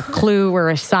like a clue or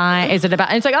a sign. Is it about,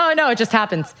 and it's like, oh no, it just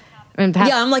happens.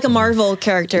 I'm like a Marvel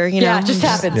character, Yeah, it just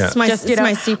happens. Yeah. It's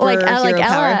my super like hero Ella,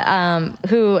 power.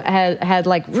 who had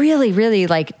like really, really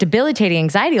like debilitating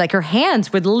anxiety. Like her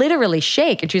hands would literally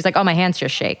shake. And she's like, oh, my hands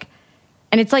just shake.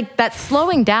 And it's like that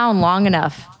slowing down long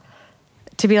enough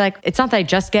to be like, it's not that I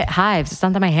just get hives. It's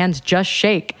not that my hands just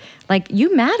shake. Like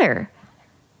you matter,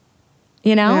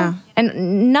 Yeah.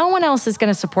 And no one else is going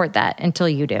to support that until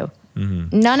you do.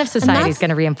 Mm-hmm. None of society is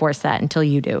going to reinforce that until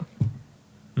you do.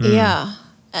 Yeah.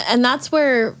 And that's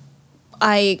where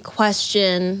I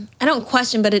don't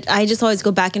question, but I just always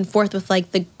go back and forth with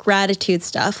like the gratitude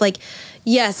stuff. Like,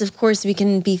 yes, of course we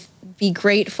can be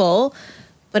grateful,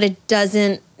 but it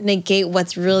doesn't negate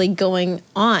what's really going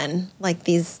on, like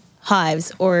these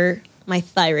hives or my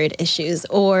thyroid issues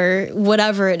or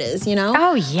whatever it is,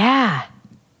 Oh, yeah.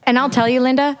 And I'll tell you,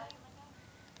 Linda,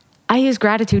 I use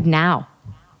gratitude now,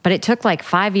 but it took like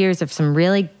 5 years of some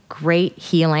really great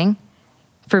healing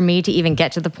for me to even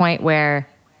get to the point where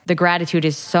the gratitude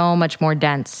is so much more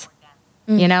dense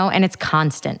you know, and it's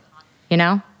constant, you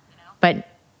know? But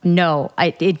no,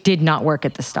 it did not work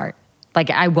at the start. Like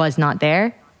I was not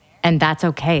there, and that's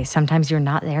okay. Sometimes you're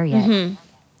not there yet.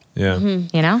 Yeah.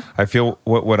 You know? I feel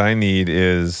what I need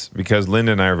is, because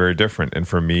Linda and I are very different, and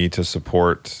for me to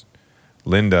support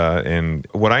Linda, and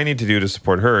what I need to do to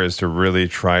support her is to really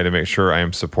try to make sure I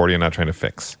am supporting and not trying to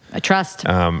fix. I trust.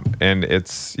 And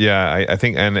it's, I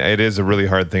think, and it is a really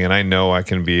hard thing. And I know I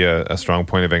can be a strong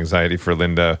point of anxiety for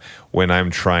Linda when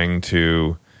I'm trying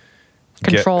to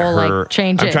Control, get her, like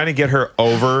change it. I'm trying to get her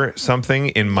over something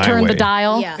in my way. Turn the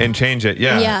dial. Yeah. And change it.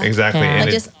 Yeah. Exactly. Yeah. And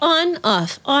Like just on,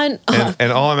 off, on, off.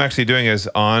 and all I'm actually doing is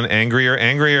on, angrier,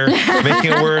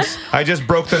 making it worse. I just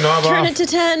broke the knob Turn off. it to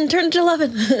 10, turn it to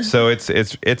 11. So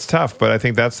it's tough, but I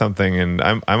think that's something. And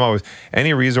I'm always,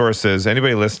 any resources,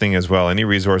 anybody listening as well, any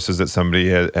resources that somebody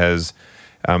has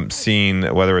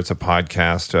seen, whether it's a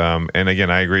podcast. And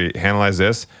again, I agree. Analyze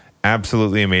this.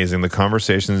 Absolutely amazing. The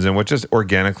conversations and what just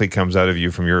organically comes out of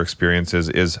you from your experiences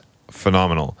is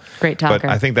phenomenal. Great talker. But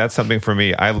I think that's something for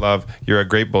me. I love, you're a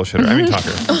great bullshitter. I mean,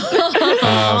 talker.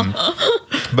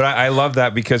 But I love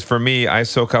that, because for me, I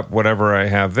soak up whatever I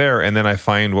have there, and then I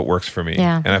find what works for me.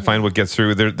 Yeah. And I find what gets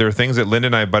through. There are things that Linda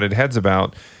and I butted heads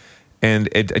about, and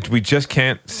we just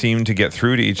can't seem to get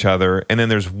through to each other. And then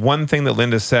there's one thing that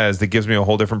Linda says that gives me a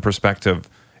whole different perspective,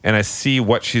 and I see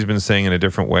what she's been saying in a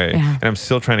different way. Yeah. And I'm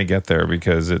still trying to get there,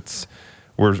 because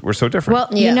we're so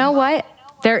different. Well, you know what?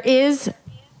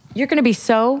 You're going to be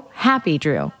so happy,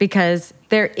 Drew, because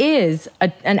there is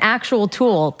an actual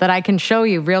tool that I can show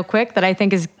you real quick that I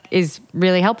think is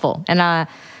really helpful. And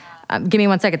give me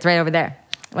 1 second. It's right over there.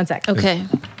 1 sec. Okay.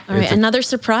 All right. Another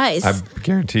surprise. I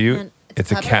guarantee you,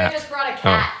 it's a cat. I just brought a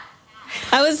cat.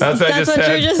 That's what I just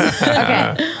said. you're just.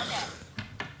 Okay.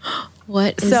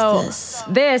 What is So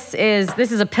this?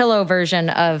 this is a pillow version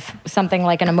of something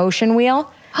like an emotion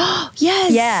wheel.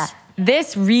 Yes. Yeah.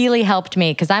 This really helped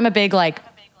me, because I'm a big like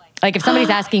if somebody's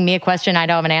asking me a question I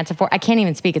don't have an answer for, I can't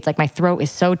even speak. It's like my throat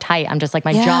is so tight. I'm just like,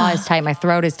 my jaw is tight. My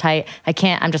throat is tight.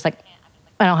 I'm just like,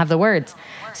 I don't have the words.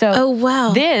 So Oh,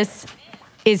 wow. This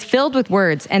is filled with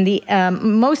words. And the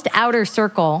most outer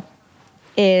circle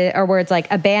are words like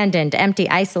abandoned, empty,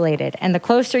 isolated. And the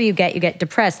closer you get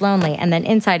depressed, lonely. And then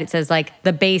inside it says like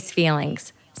the base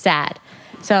feelings, sad.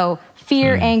 So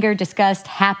fear, anger, disgust,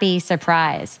 happy,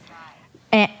 surprise.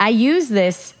 And I use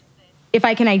this if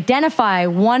I can identify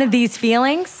one of these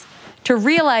feelings to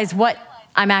realize what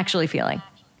I'm actually feeling.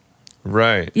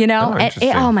 Right. You know? Oh,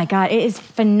 interesting. Oh my God, it is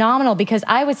phenomenal, because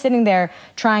I was sitting there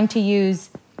trying to use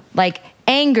like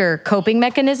anger coping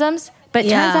mechanisms, but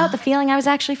it turns out the feeling I was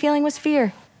actually feeling was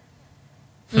fear.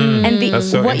 And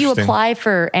That's so what you interesting. apply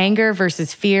for anger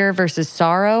versus fear versus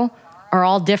sorrow are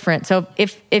all different. So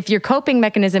if your coping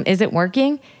mechanism isn't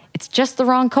working, it's just the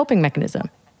wrong coping mechanism.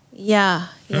 Yeah.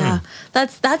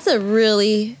 That's a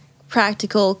really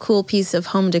practical, cool piece of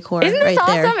home decor. Isn't this right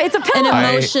there. awesome? It's a pillow. An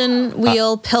emotion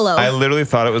wheel pillow. I literally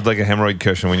thought it was like a hemorrhoid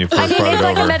cushion when you first brought it It's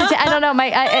like over. a meditation. I don't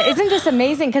know. Isn't this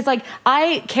amazing? Because like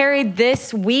I carried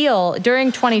this wheel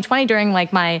during 2020, during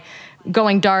like my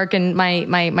going dark and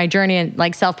my journey and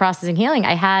like self-processing healing.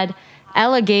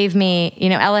 Ella gave me,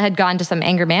 Ella had gone to some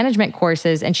anger management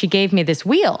courses, and she gave me this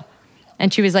wheel,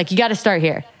 and she was like, you got to start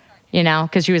here.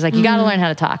 Because she was like, you got to learn how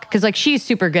to talk. Because like she's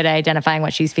super good at identifying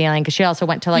what she's feeling. Because she also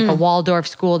went to like a Waldorf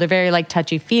school. They're very like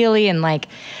touchy feely, and like,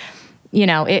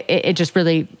 it just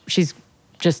really, she's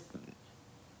just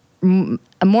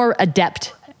more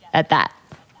adept at that.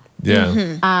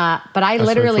 Yeah. But I That's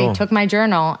literally really cool. took my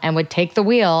journal and would take the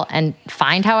wheel and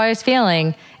find how I was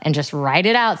feeling and just write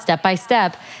it out step by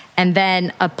step, and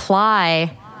then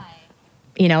apply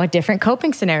a different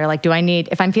coping scenario. Like,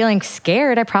 if I'm feeling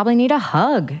scared, I probably need a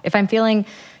hug. If I'm feeling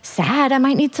sad, I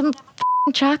might need some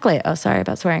chocolate. Oh, sorry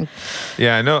about swearing.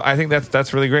 Yeah, no, I think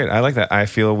that's really great. I like that. I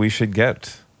feel we should even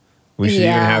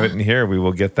have it in here. We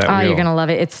will get that Oh, wheel. you're going to love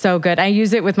it. It's so good. I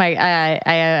use it with I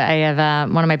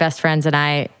have one of my best friends,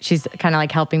 and she's kind of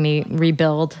like helping me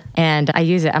rebuild, and I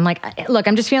use it. I'm like, look,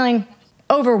 I'm just feeling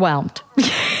overwhelmed,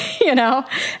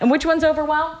 And which one's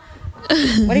overwhelmed? What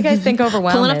do you guys think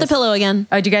overwhelmed Pulling up the is? pillow again.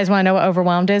 Oh, do you guys want to know what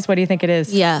overwhelmed is? What do you think it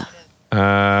is? Yeah.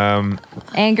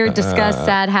 Anger, disgust,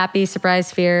 sad, happy,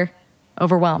 surprise, fear,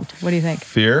 overwhelmed. What do you think?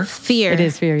 Fear? Fear. It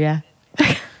is fear, yeah.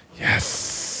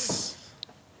 Yes.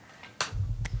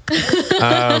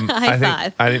 High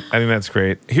five. I think that's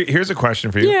great. Here's a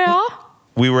question for you. Yeah.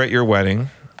 We were at your wedding.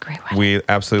 Great wedding. We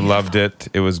absolutely loved it.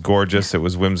 It was gorgeous. It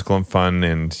was whimsical and fun,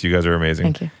 and you guys are amazing.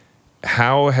 Thank you.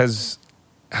 How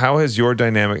has your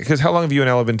dynamic, because how long have you and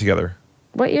Ella been together?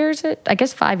 What year is it? I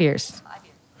guess 5 years.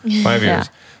 5 years. Yeah.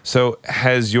 So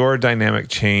has your dynamic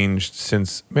changed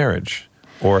since marriage?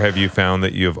 Or have you found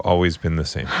that you have always been the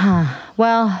same?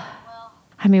 Well,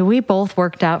 I mean, we both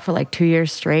worked out for like 2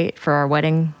 years straight for our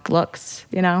wedding looks.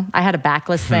 You know, I had a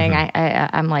backless thing.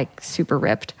 I'm like super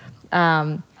ripped.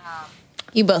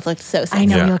 You both looked so sexy. I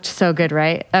know, Yeah. we looked so good,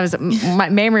 right? That was my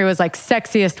Mamrie was like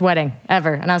sexiest wedding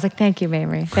ever, and I was like, "Thank you,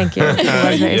 Mamrie. Thank you." It was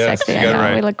very Yes, sexy. you I got it know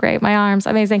right. we look great. My arms,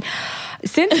 amazing.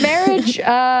 Since marriage,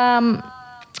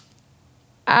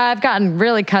 I've gotten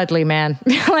really cuddly, man.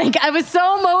 Like I was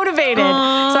so motivated, so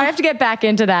I have to get back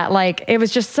into that. Like it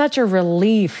was just such a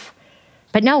relief.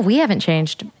 But no, we haven't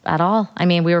changed at all. I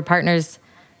mean, we were partners.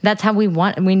 That's how we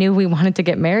knew we wanted to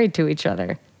get married to each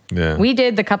other. Yeah. We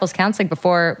did the couples counseling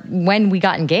before when we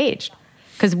got engaged,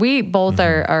 because we both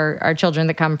are children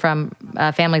that come from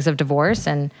families of divorce,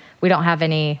 and we don't have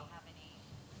any,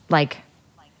 like,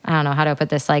 I don't know how to put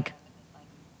this, like,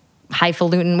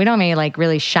 highfalutin. We don't have any like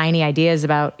really shiny ideas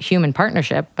about human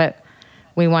partnership, but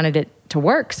we wanted it to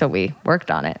work, so we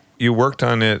worked on it. You worked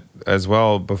on it as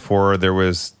well before there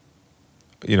was,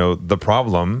 the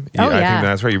problem. Oh, I yeah. think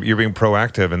that's right. You're being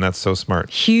proactive, and that's so smart.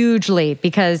 Hugely,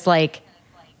 because like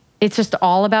it's just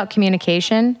all about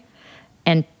communication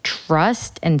and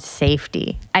trust and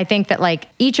safety. I think that like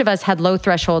each of us had low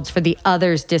thresholds for the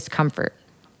other's discomfort.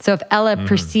 So if Ella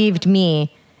perceived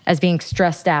me as being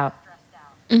stressed out,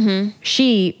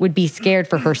 she would be scared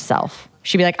for herself.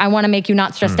 She'd be like, I want to make you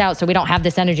not stressed out so we don't have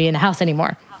this energy in the house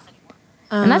anymore.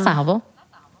 And that's not helpful.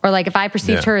 Or like if I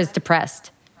perceived her as depressed,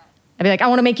 I'd be like, I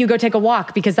want to make you go take a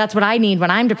walk because that's what I need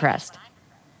when I'm depressed.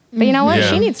 But you know what?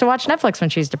 Yeah. She needs to watch Netflix when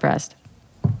she's depressed.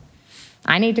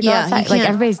 I need to go Yeah, outside. you Like can't-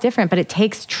 everybody's different, but it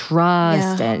takes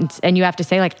trust, Yeah. and you have to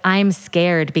say like, I'm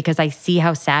scared because I see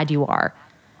how sad you are.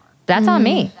 That's on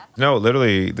me. No,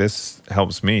 literally, this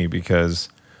helps me because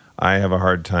I have a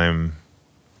hard time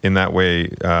in that way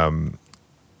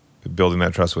building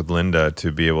that trust with Linda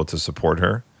to be able to support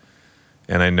her.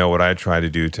 And I know what I try to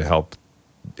do to help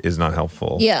is not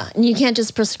helpful. Yeah, and you can't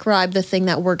just prescribe the thing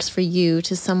that works for you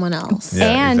to someone else.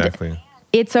 Yeah, And exactly.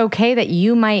 it's okay that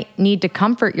you might need to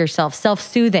comfort yourself,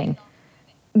 self-soothing.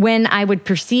 When I would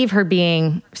perceive her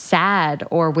being sad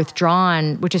or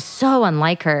withdrawn, which is so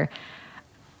unlike her,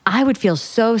 I would feel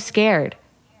so scared.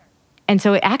 And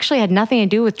so it actually had nothing to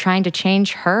do with trying to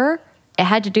change her. It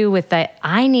had to do with that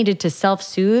I needed to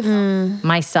self-soothe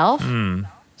myself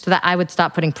so that I would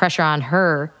stop putting pressure on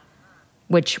her,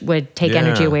 which would take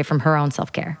energy Yeah. away from her own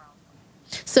self-care.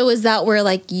 So is that where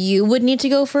like you would need to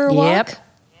go for a walk Yep.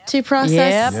 to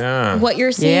process Yep. Yeah. what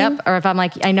you're seeing? Yep. Or if I'm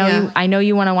like, I know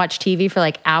you want to watch TV for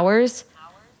like hours,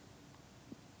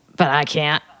 but I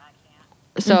can't.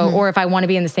 So, or if I want to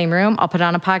be in the same room, I'll put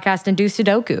on a podcast and do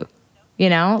Sudoku,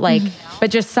 like, but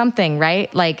just something,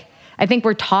 right? Like, I think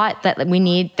we're taught that we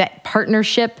need that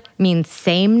partnership means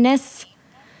sameness.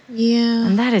 Yeah.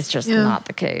 And that is just Yeah. not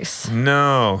the case.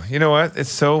 No, you know what? There's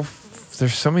so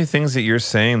many things that you're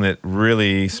saying that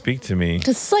really speak to me.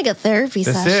 This is like a therapy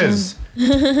This session. is.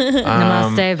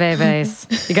 Namaste, babies.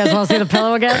 You guys want to see the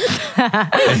pillow again?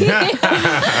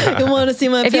 You want to see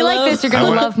my If you pillow? like this, you're going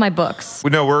to love my books.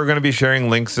 No, we're going to be sharing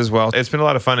links as well. It's been a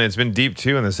lot of fun. And it's been deep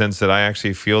too, in the sense that I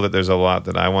actually feel that there's a lot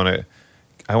that I want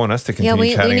us to continue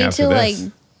we chatting need after to this.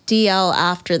 like DL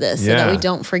after this so that Yeah. we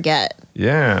don't forget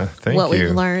Yeah, thank what you.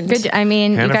 we've learned. Good. I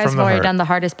mean, Hannah you guys from have the already heart. done the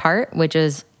hardest part, which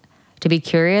is to be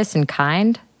curious and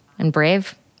kind and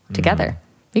brave together.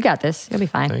 You got this. You'll be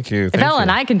fine. Thank you. If Thank Ella you.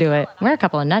 and I can do it, we're a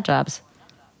couple of nut jobs.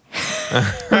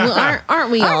 Well,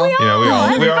 aren't we all? Yeah,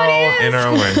 we are all in our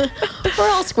own way. We're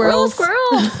all squirrels.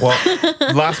 Well,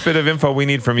 last bit of info we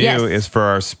need from you Yes. is for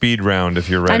our speed round if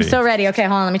you're ready. I'm so ready. Okay,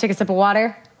 hold on. Let me take a sip of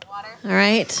water. All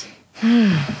right.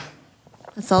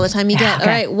 That's all the time you get. Okay.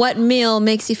 All right. What meal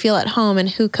makes you feel at home and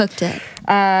who cooked it?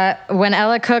 When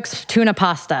Ella cooks tuna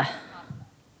pasta.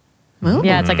 Ooh.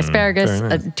 Yeah, it's like asparagus, very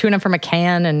nice. tuna from a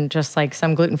can, and just like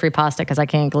some gluten-free pasta because I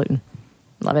can't gluten.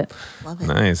 Love it. Love it.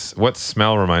 Nice. What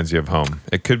smell reminds you of home?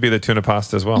 It could be the tuna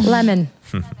pasta as well. Lemon.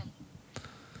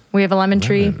 We have a lemon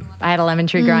tree. I had a lemon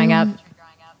tree growing up.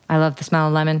 I love the smell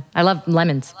of lemon. I love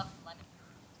lemons.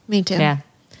 Me too. Yeah.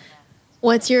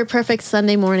 What's your perfect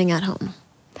Sunday morning at home?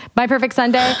 My perfect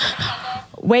Sunday,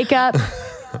 wake up.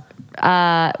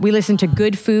 We listen to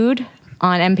good food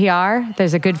on NPR.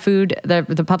 There's a good food,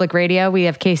 the public radio. We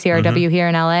have KCRW here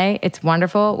in LA. It's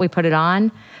wonderful. We put it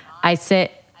on. I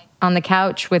sit on the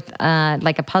couch with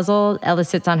like a puzzle. Ella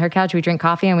sits on her couch. We drink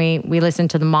coffee and we listen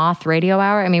to the Moth Radio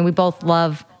Hour. I mean, we both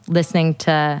love listening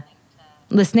together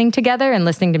and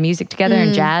listening to music together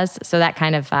and jazz. So that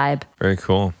kind of vibe. Very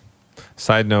cool.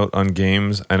 Side note on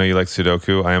games, I know you like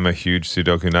Sudoku. I am a huge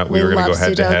Sudoku nut. We We were going to go love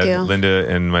head to head. Sudoku. Linda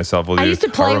and myself will do I used to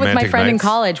play our with my romantic friend in nights.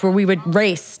 college where we would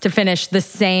race to finish the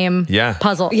same Yeah.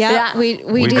 puzzle. Yeah, we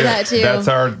We do do. that too. That's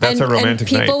our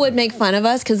romantic and people night. would make fun of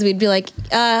us because we'd be like,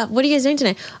 what are you guys doing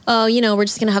tonight? Oh, we're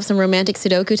just going to have some romantic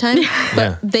Sudoku time. But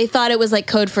Yeah. they thought it was like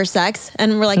code for sex.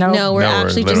 And we're like, No. no, we're No, we're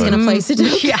actually just going to play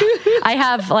Sudoku. Yeah. I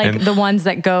have like And- the ones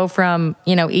that go from,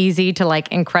 easy to like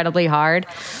incredibly hard.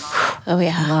 Oh, I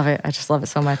yeah. love it. I just love it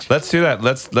so much. Let's do that.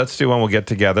 Let's do one. We'll get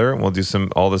together. We'll do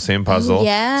all the same puzzle.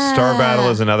 yeah. Star Battle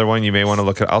is another one you may want to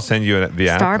look at. I'll send you the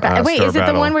app. Star Battle. Wait, Star is it the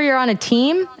Battle. one where you're on a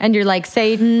team and you're like,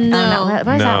 say, No. what is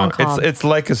that No, one called? it's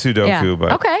like a Sudoku, yeah.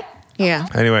 but Okay. Yeah.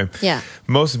 anyway. Yeah.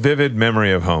 Most vivid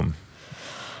memory of home.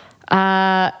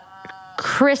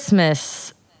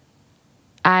 Christmas,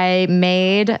 I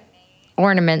made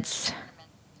ornaments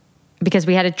because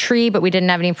we had a tree, but we didn't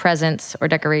have any presents or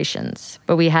decorations.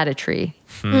 But we had a tree.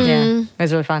 Yeah, it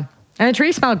was really fun. And the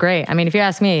tree smelled great. I mean, if you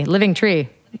ask me, living tree,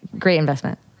 great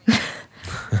investment.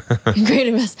 Great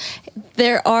invest.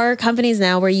 There are companies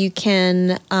now where you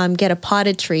can get a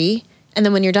potted tree. And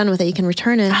then when you're done with it, you can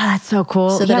return it. Oh, that's so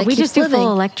cool. So that yeah, it we keeps just do living.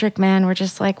 full electric, man. We're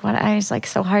just like, it's like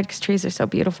so hard because trees are so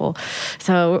beautiful.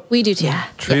 So We do too. yeah.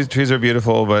 Trees are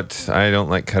beautiful, but I don't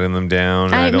like cutting them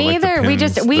down. I don't Me like the either. We pins,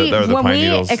 just the when pine we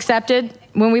needles. accepted,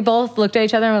 when we both looked at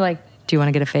each other and were like, "Do you want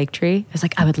to get a fake tree?" I was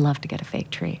like, "I would love to get a fake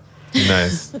tree."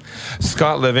 Nice.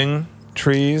 Scott Living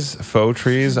trees, faux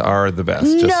trees are the best.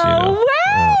 Just so you know.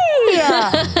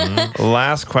 way!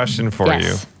 Last question for you.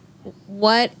 Yes.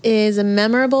 What is a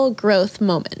memorable growth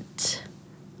moment?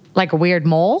 Like a weird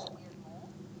mole.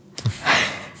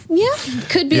 Yeah,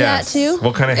 could be Yes. that too.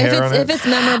 What kind of hair on it? If it's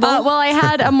memorable. Well, I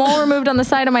had a mole removed on the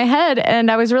side of my head, and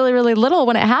I was really, really little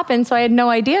when it happened. So I had no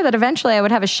idea that eventually I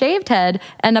would have a shaved head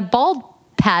and a bald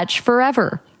patch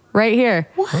forever, right here.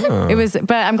 What? It was,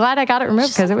 but I'm glad I got it removed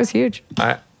because it was huge.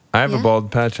 I have a Yeah.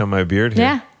 bald patch on my beard here.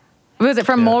 Yeah. Was it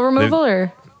from Yeah. mole removal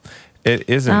or? It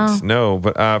isn't, Oh. no.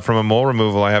 But from a mole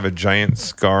removal, I have a giant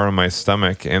scar on my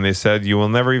stomach, and they said you will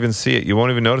never even see it. You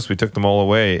won't even notice we took the mole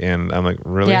away. And I'm like,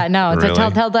 really? Yeah, no. Really? So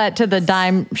tell that to the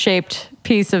dime-shaped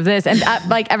piece of this. And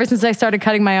like ever since I started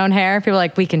cutting my own hair, people are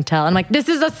like, we can tell. I'm like, this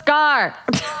is a scar.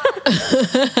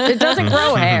 It doesn't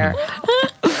grow hair.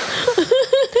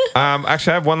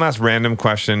 Actually, I have one last random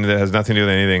question that has nothing to do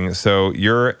with anything. So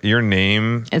your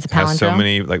name It's a has so palindrome?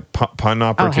 many like pun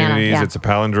opportunities. yeah. It's a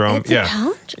palindrome. It's yeah. a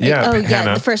palindrome? Yeah. Oh, yeah.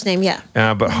 Hannah. The first name, yeah.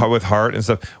 But with Hart and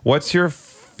stuff. What's your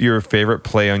favorite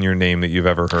play on your name that you've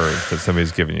ever heard that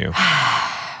somebody's given you?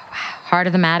 Heart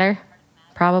of the matter,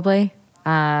 probably.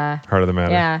 Heart of the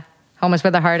matter. Yeah. Home is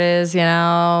where the heart is,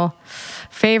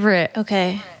 Favorite.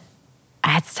 Okay.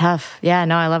 It's tough. Yeah,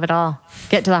 no, I love it all.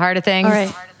 Get to the heart of things. All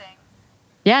right.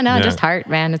 Yeah, no, Yeah. just Hart,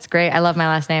 man. It's great. I love my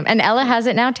last name. And Ella has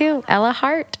it now too. Ella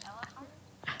Hart.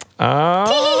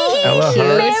 Oh, Ella Cute.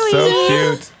 Hart, so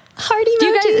cute. Hearty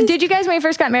Did you guys, when we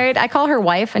first got married, I call her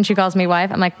wife and she calls me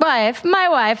wife. I'm like, wife, my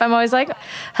wife. I'm always like,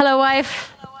 hello,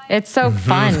 wife. It's so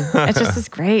fun. It's just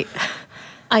great.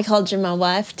 I called you my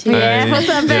wife too. Yeah, what's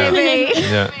up, baby?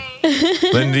 Yeah.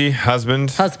 Lindy,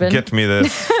 husband, get me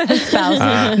this.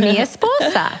 Spouse. Mi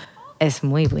esposa es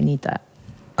muy bonita.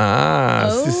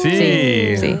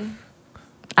 Sí. Sí.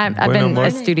 I've Bueno,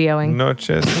 been studioing.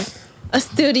 Noches. A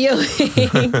studio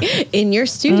in your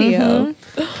studio.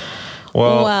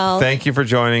 Well, Wow. thank you for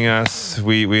joining us.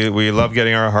 We love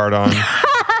getting our heart on.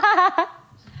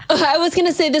 I was going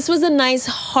to say this was a nice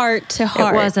heart to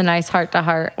heart. It was a nice heart to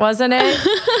heart, wasn't it?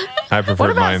 I What preferred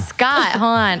about mine. Scott? Hold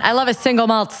on. I love a single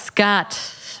malt Scott.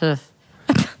 Ugh.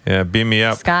 Yeah, beam me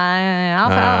up. Scott.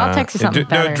 I'll text you something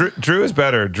better. Drew is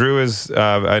better. Drew is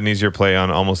an easier play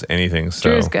on almost anything.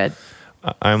 So Drew's good.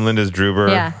 I'm Linda's Druber.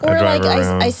 Yeah. I Or drive like, her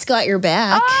around. I got your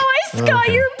back. Oh, I got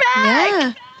your back.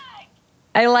 Yeah.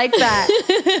 I like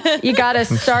that. You got to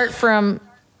start from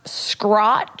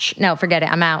scratch. No, forget it.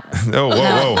 I'm out. Oh, whoa,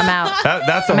 whoa. I'm out.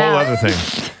 That's a I'm whole out. other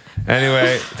thing.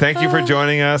 Anyway, thank you for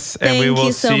joining us, and we Thank will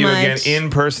you so see you much. again in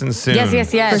person soon. Yes.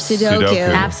 For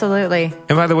Sudoku. Absolutely.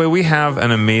 And by the way, we have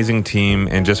an amazing team,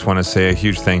 and just want to say a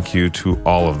huge thank you to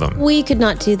all of them. We could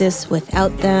not do this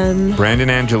without them.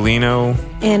 Brandon Angelino,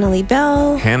 Annalie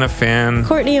Bell, Hannah Fan,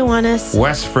 Courtney Iwanis,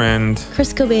 Wes Friend,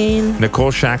 Chris Cobain,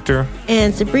 Nicole Schachter.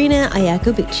 and Sabrina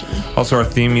Ayakobuchi. Also, our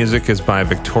theme music is by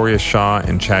Victoria Shaw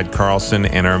and Chad Carlson,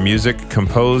 and our music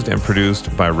composed and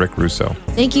produced by Rick Russo.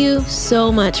 Thank you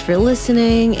so much for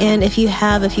listening. And if you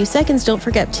have a few seconds, don't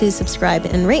forget to subscribe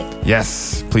and rate.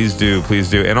 Yes, please do, please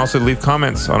do. And also leave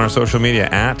comments on our social media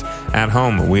at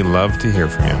home. We love to hear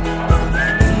from you.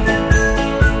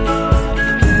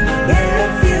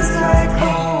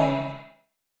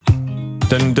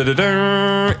 Dun, dun, dun,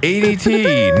 dun.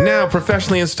 ADT now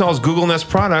professionally installs Google Nest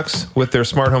products with their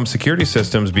smart home security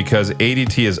systems because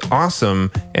ADT is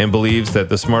awesome and believes that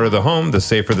the smarter the home, the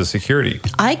safer the security.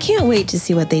 I can't wait to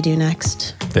see what they do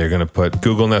next. They're going to put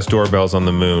Google Nest doorbells on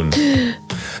the moon.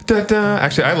 Da, da.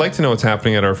 Actually, I'd like to know what's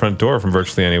happening at our front door from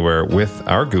virtually anywhere with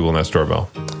our Google Nest doorbell.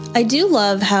 I do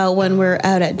love how when we're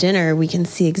out at dinner, we can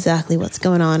see exactly what's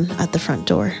going on at the front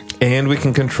door. And we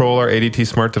can control our ADT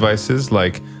smart devices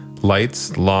like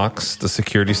lights, locks, the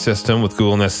security system with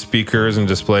Google Nest speakers and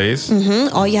displays.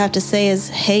 All you have to say is,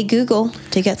 "Hey, Google,"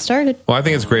 to get started. Well, I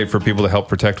think it's great for people to help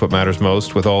protect what matters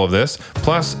most with all of this.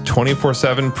 Plus,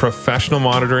 24/7 professional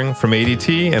monitoring from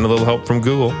ADT and a little help from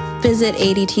Google. Visit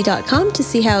ADT.com to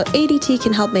see how ADT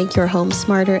can help make your home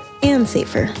smarter and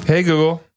safer. Hey, Google.